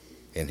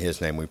 In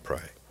his name we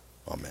pray.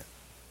 Amen.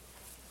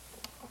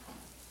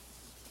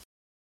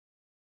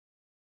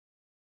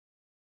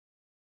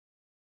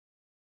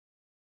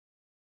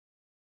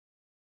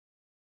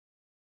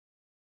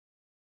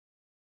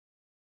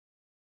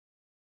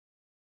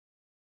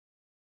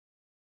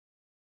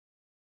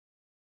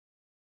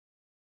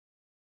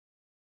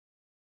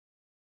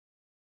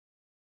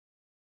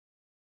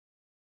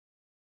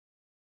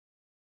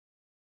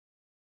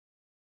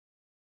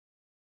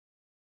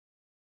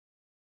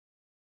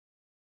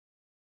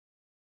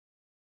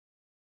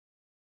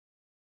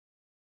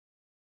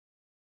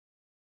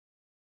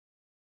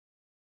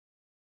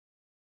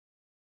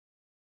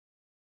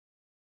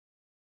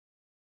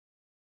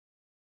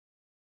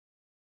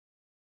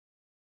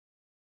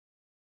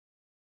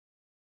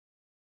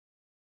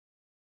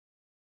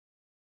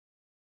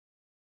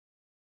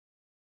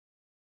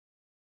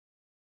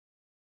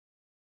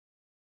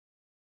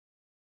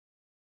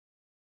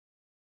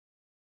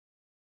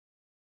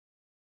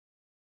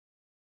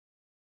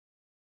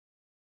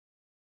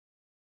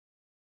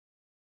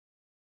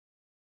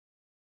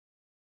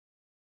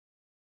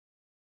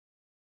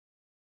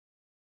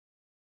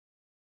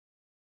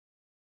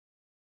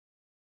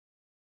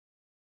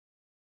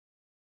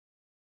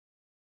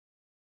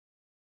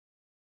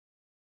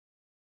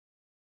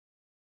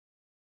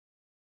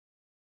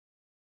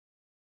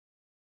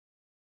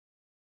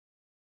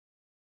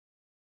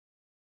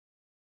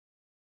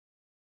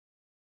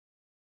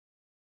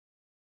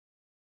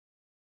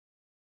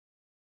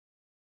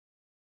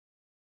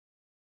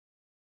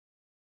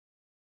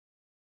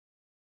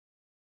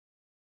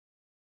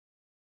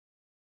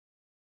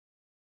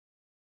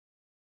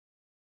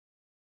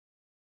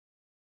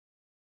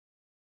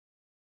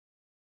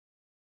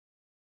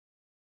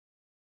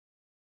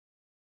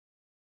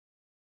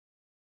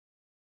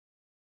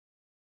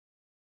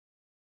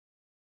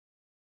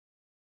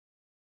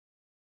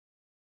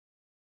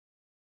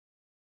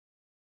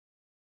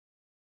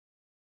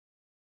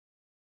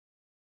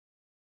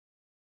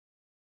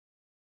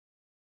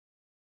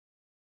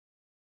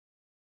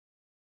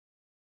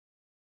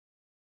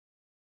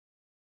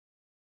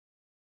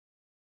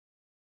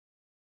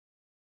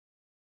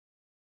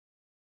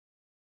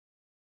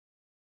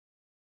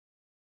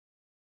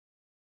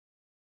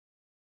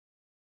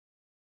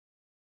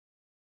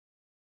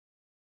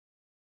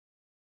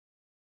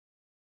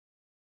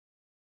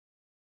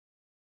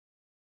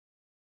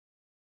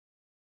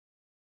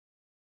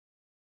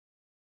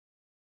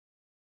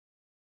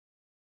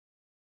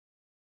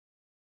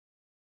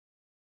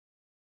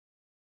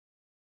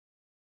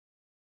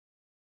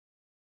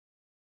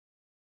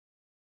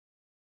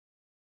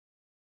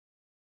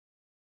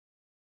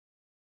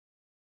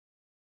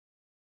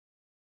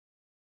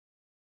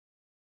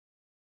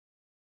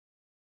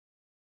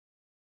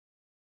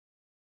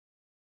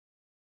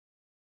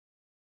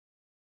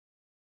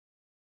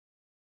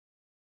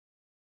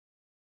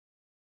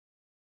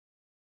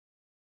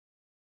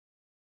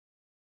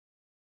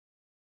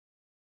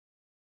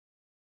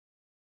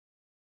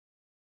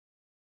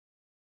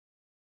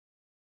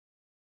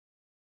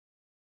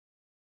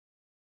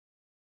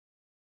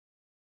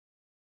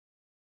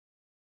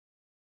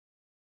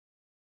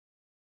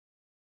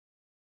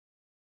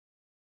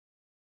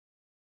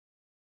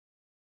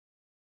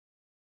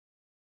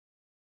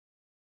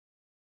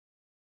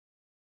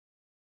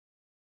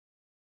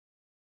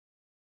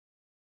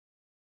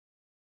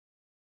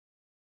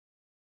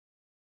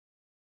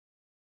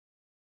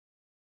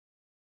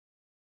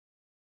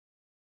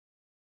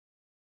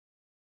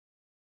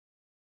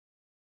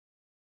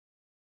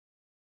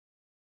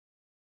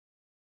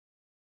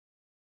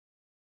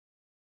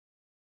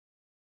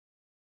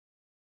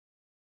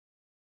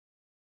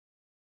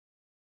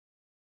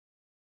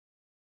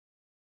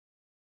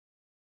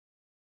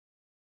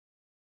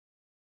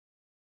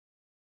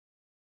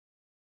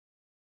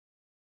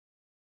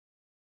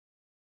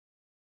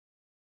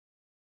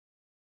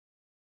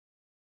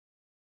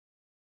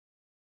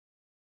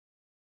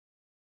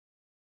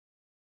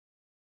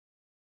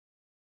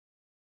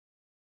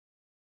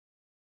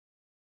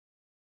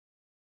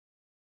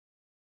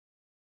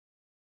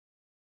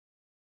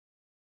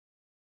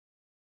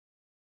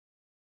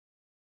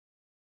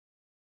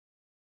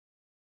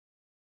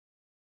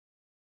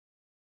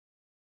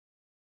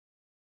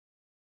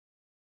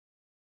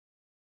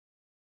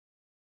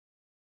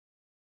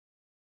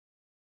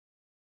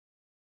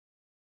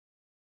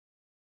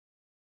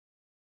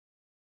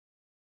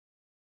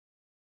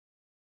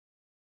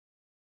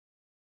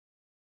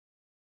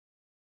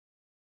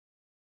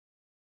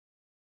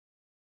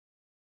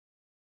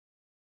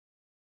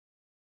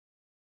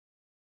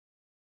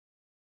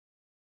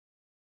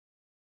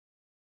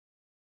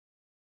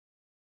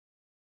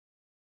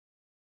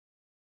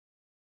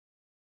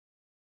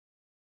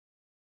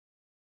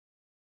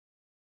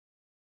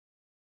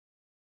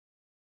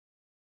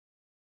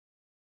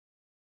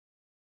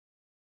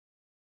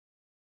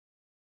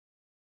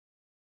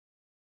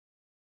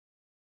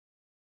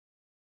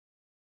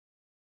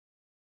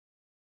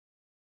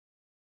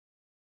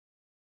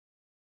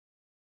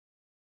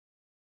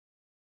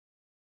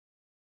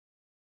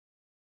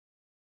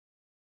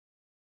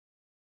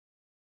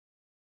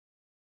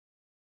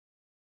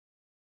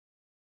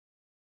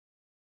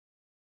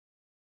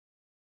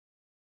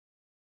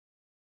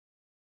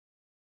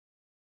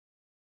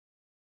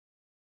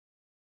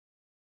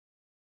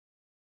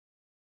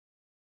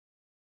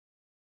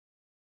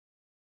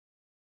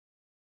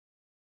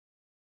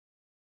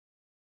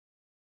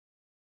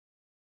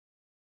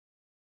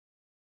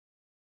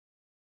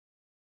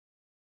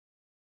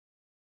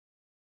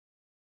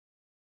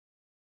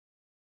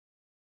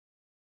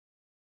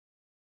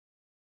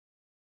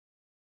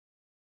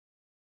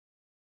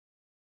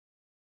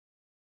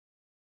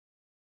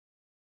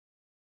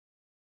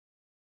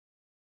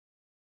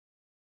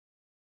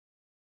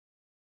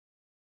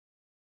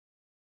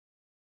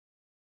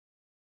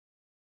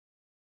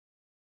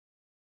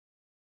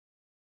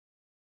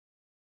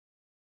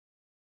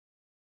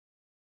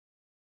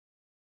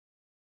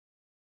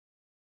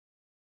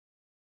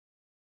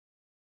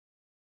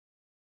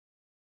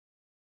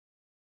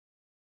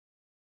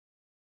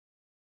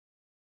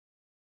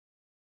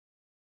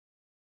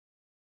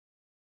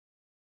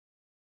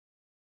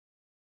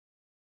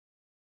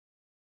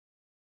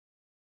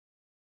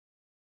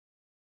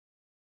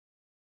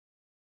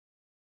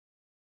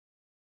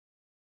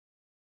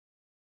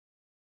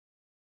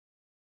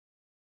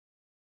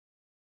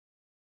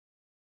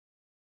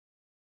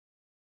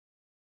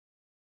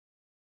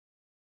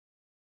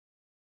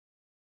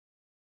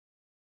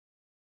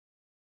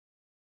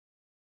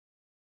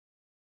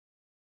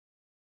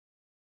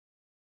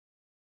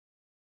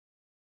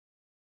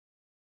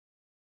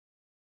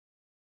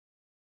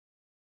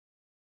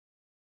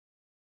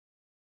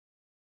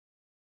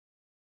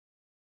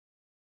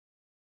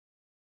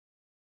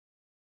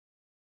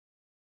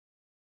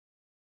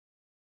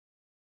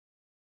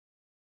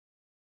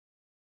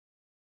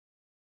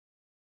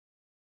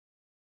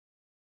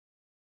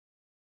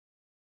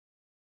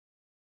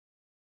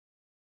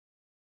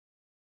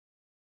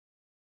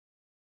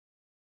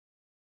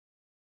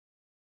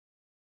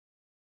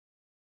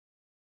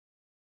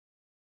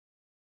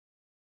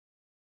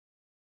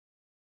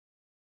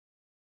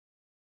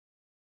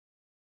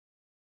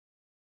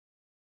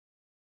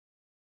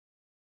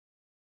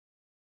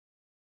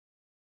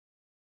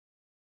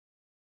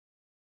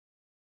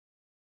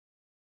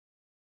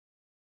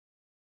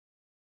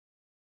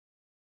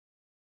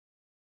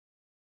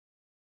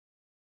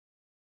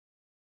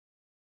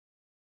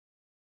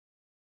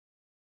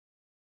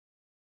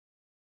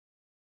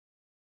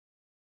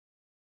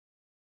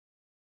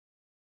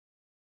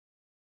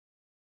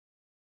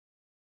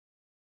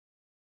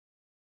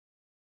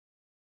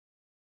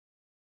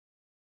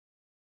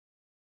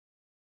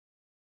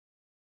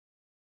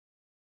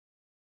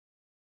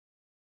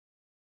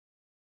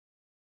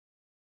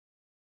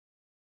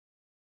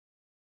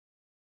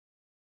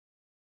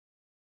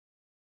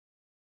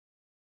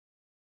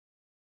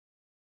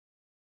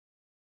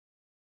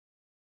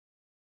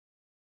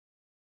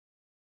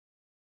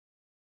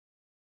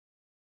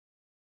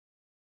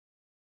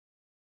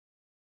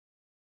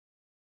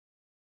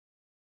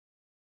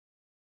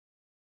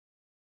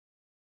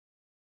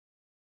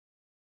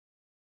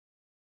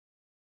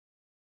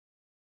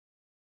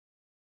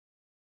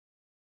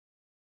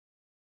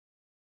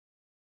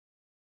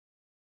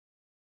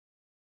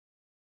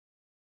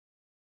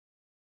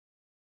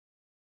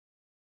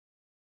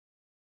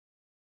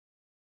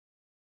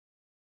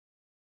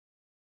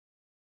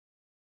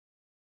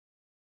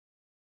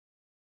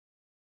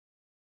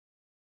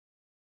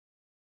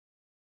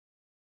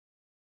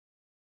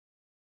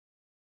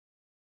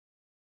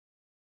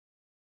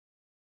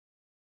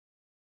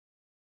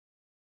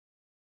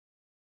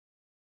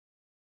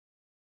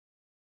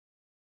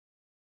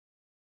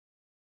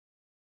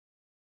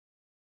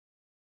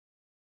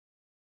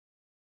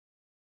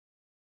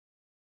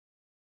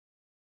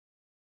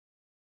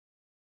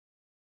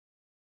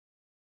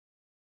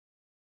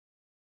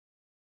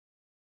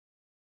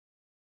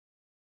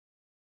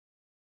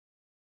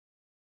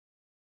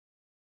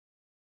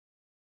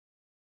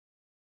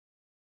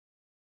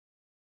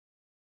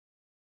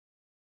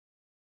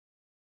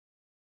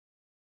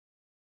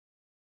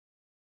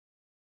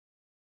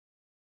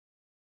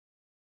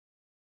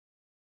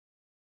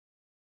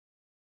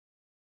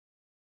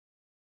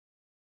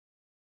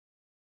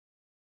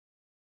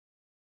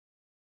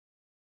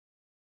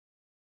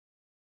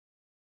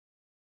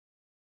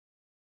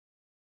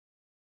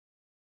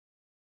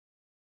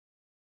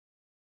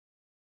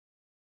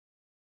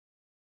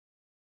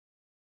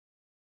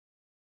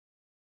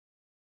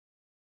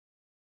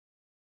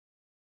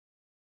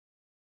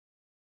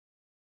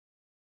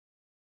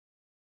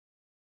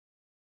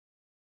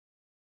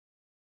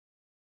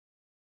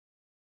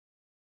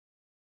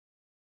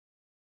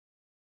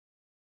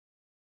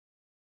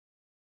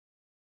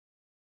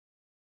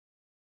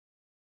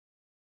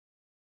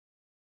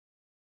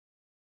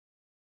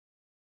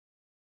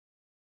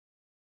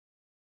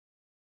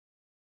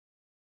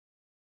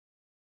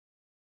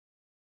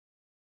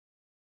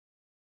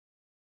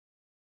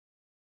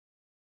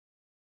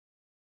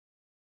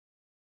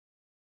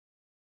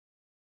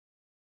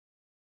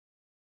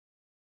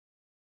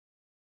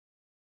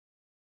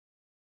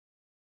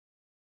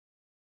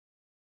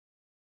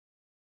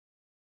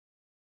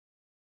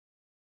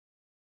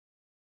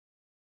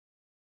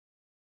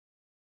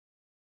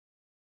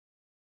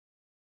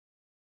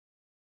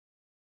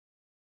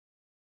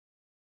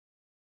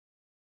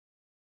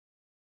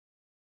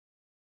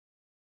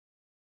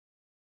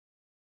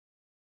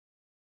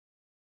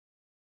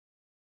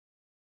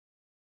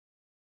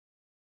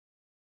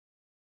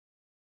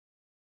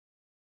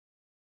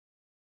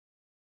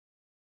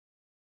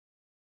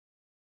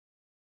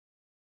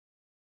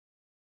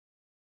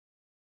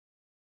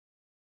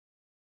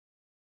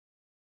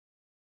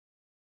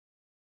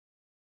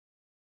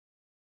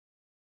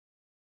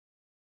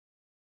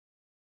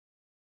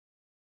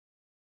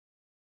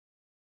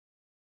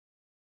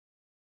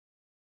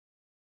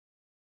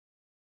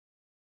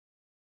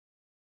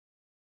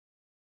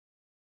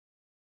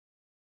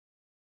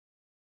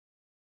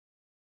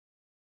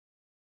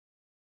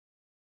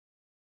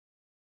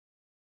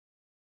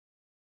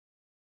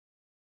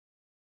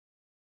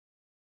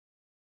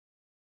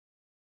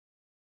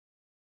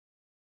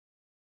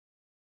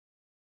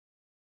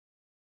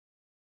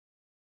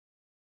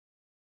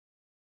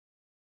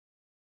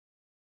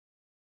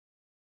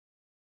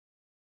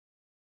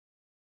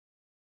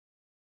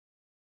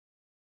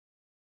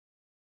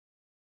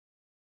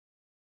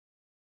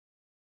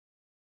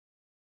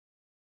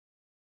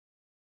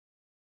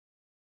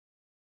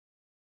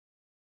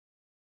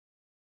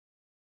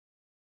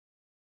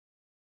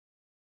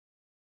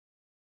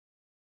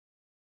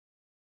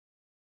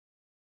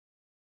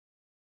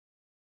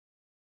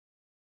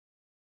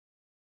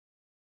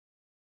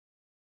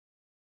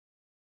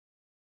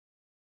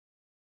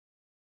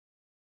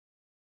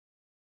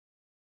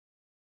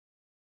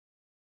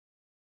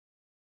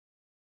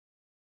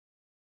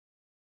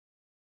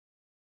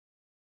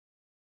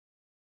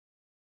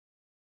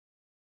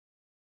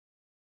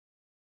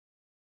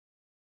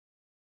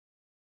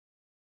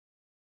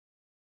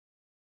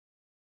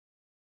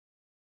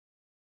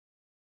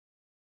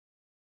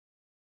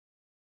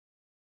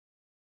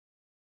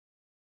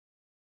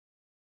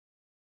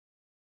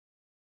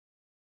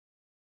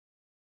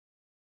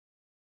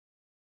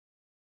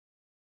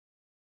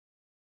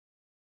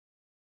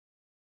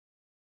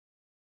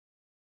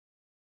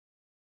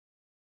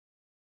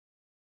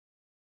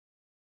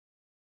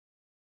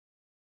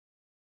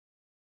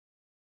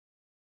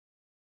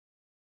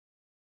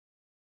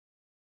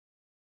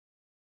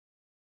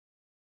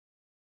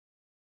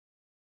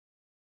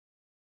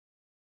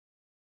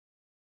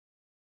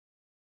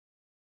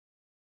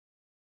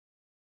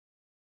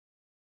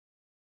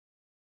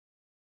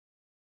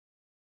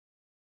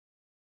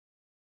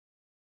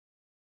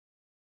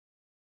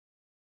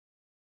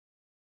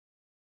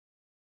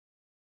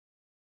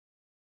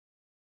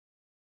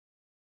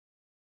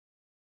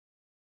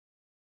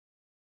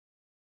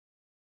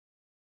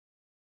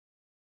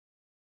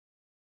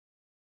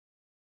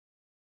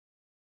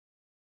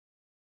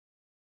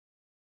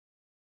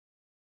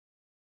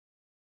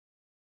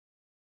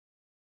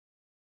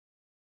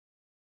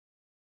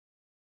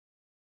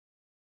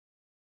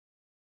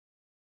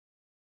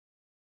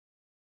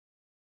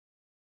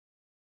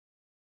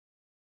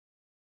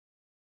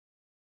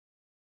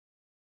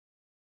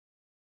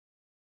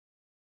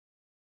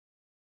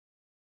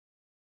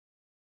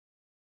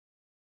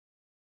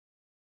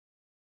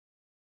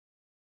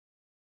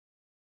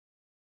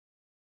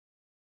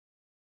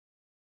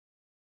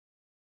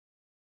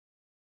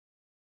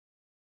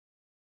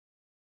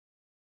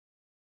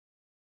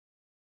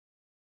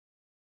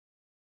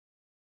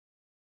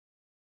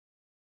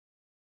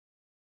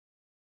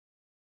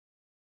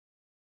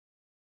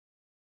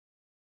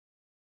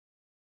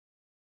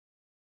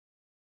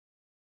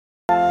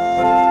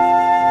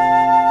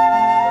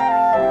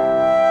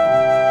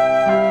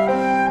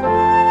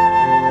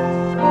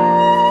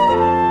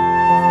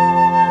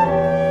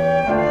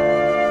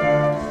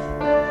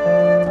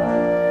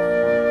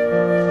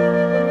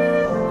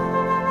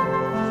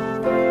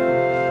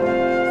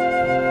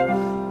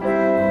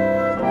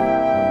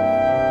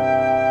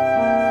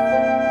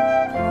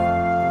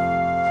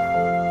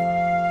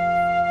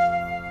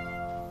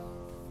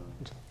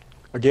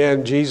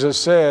 Again, Jesus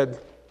said,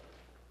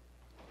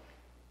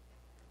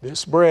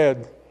 this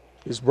bread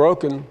is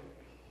broken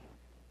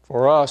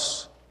for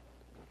us.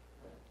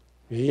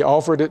 He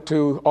offered it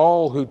to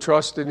all who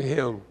trust in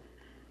him.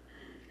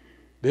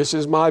 This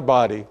is my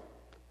body,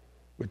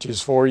 which is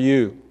for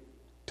you.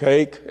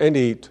 Take and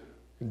eat,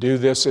 and do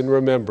this in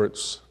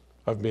remembrance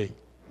of me.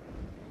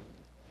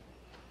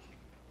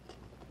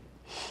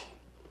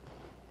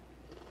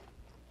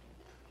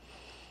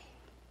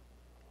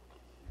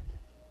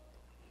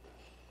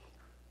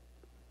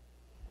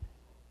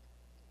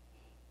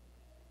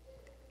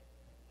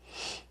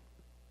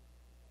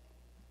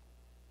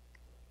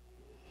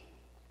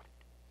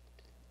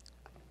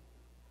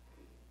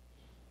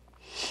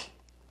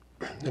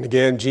 And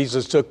again,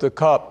 Jesus took the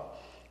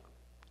cup,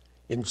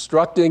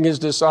 instructing his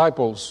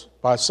disciples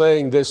by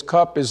saying, this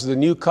cup is the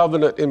new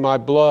covenant in my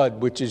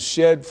blood, which is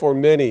shed for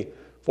many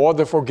for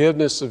the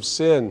forgiveness of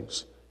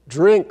sins.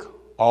 Drink,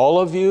 all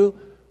of you,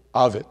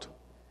 of it.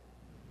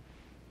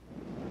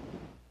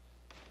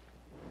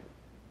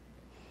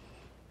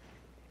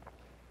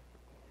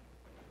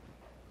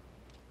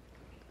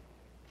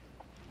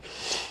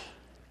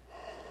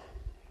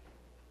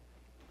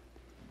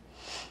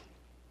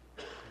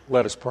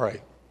 Let us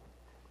pray.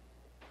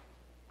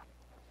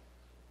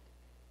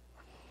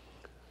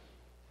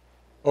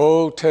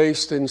 Oh,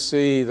 taste and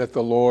see that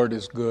the Lord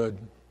is good.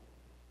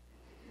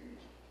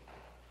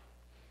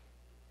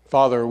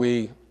 Father,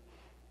 we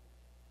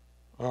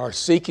are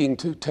seeking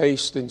to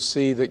taste and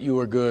see that you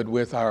are good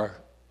with our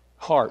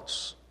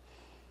hearts,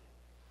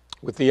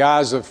 with the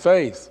eyes of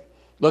faith,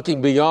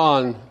 looking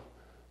beyond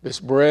this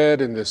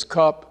bread and this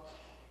cup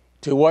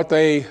to what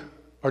they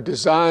are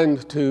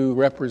designed to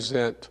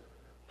represent: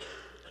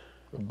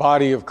 the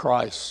body of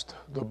Christ,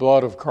 the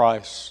blood of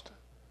Christ,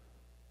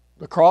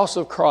 the cross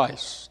of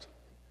Christ.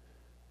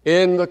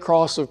 In the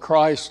cross of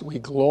Christ we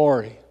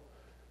glory.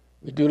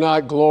 We do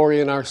not glory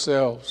in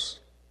ourselves.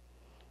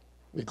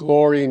 We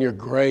glory in your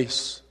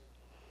grace,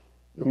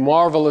 your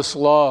marvelous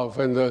love,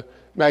 and the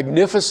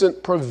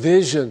magnificent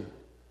provision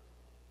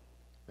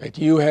that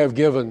you have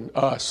given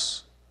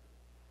us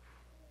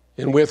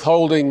in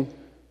withholding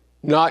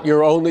not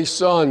your only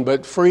Son,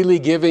 but freely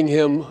giving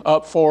him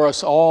up for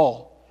us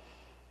all.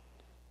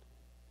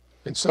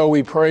 And so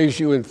we praise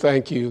you and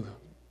thank you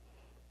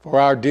for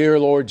our dear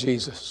Lord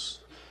Jesus,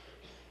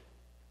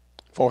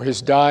 for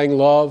his dying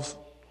love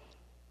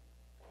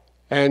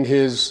and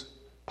his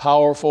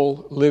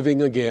powerful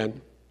living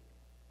again.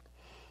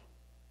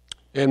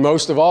 And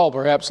most of all,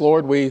 perhaps,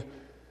 Lord, we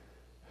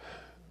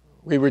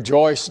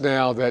rejoice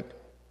now that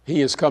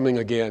he is coming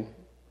again.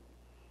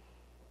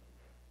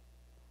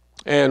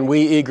 And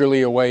we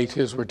eagerly await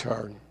his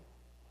return.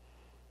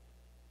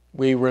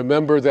 We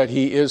remember that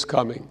he is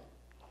coming,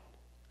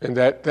 and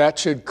that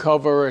should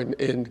cover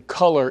and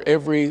color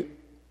every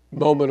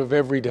moment of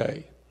every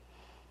day.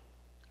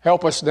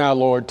 Help us now,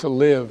 Lord, to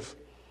live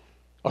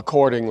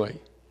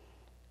accordingly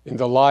in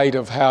the light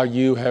of how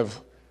you have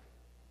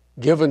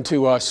given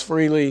to us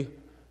freely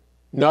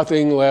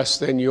nothing less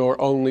than your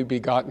only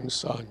begotten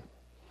Son.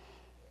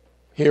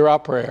 Hear our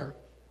prayer,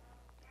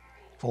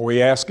 for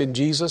we ask in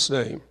Jesus'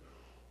 name.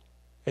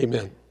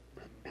 Amen.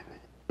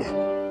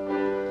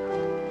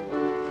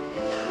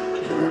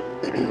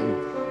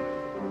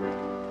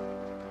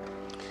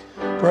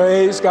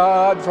 Praise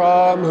God,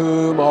 from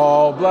whom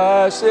all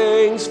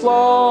blessings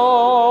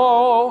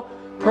flow.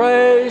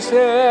 Praise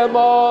him,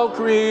 all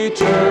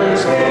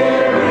creatures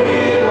here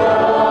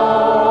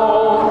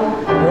below.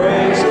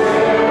 Praise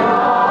him,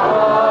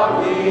 all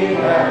of the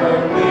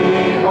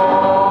heavenly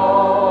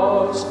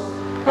hosts.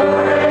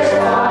 Praise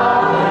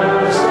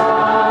Father,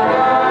 Son,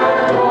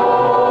 and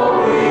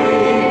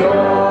Holy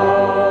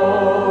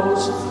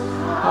Ghost.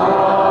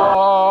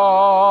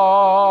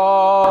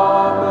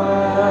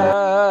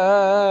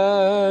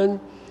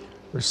 Amen.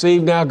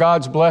 Receive now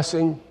God's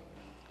blessing.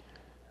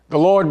 The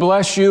Lord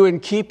bless you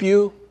and keep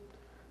you.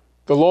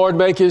 The Lord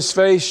make his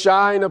face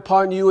shine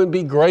upon you and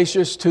be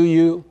gracious to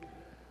you.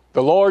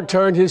 The Lord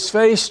turn his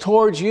face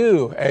towards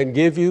you and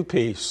give you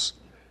peace.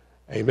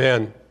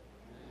 Amen.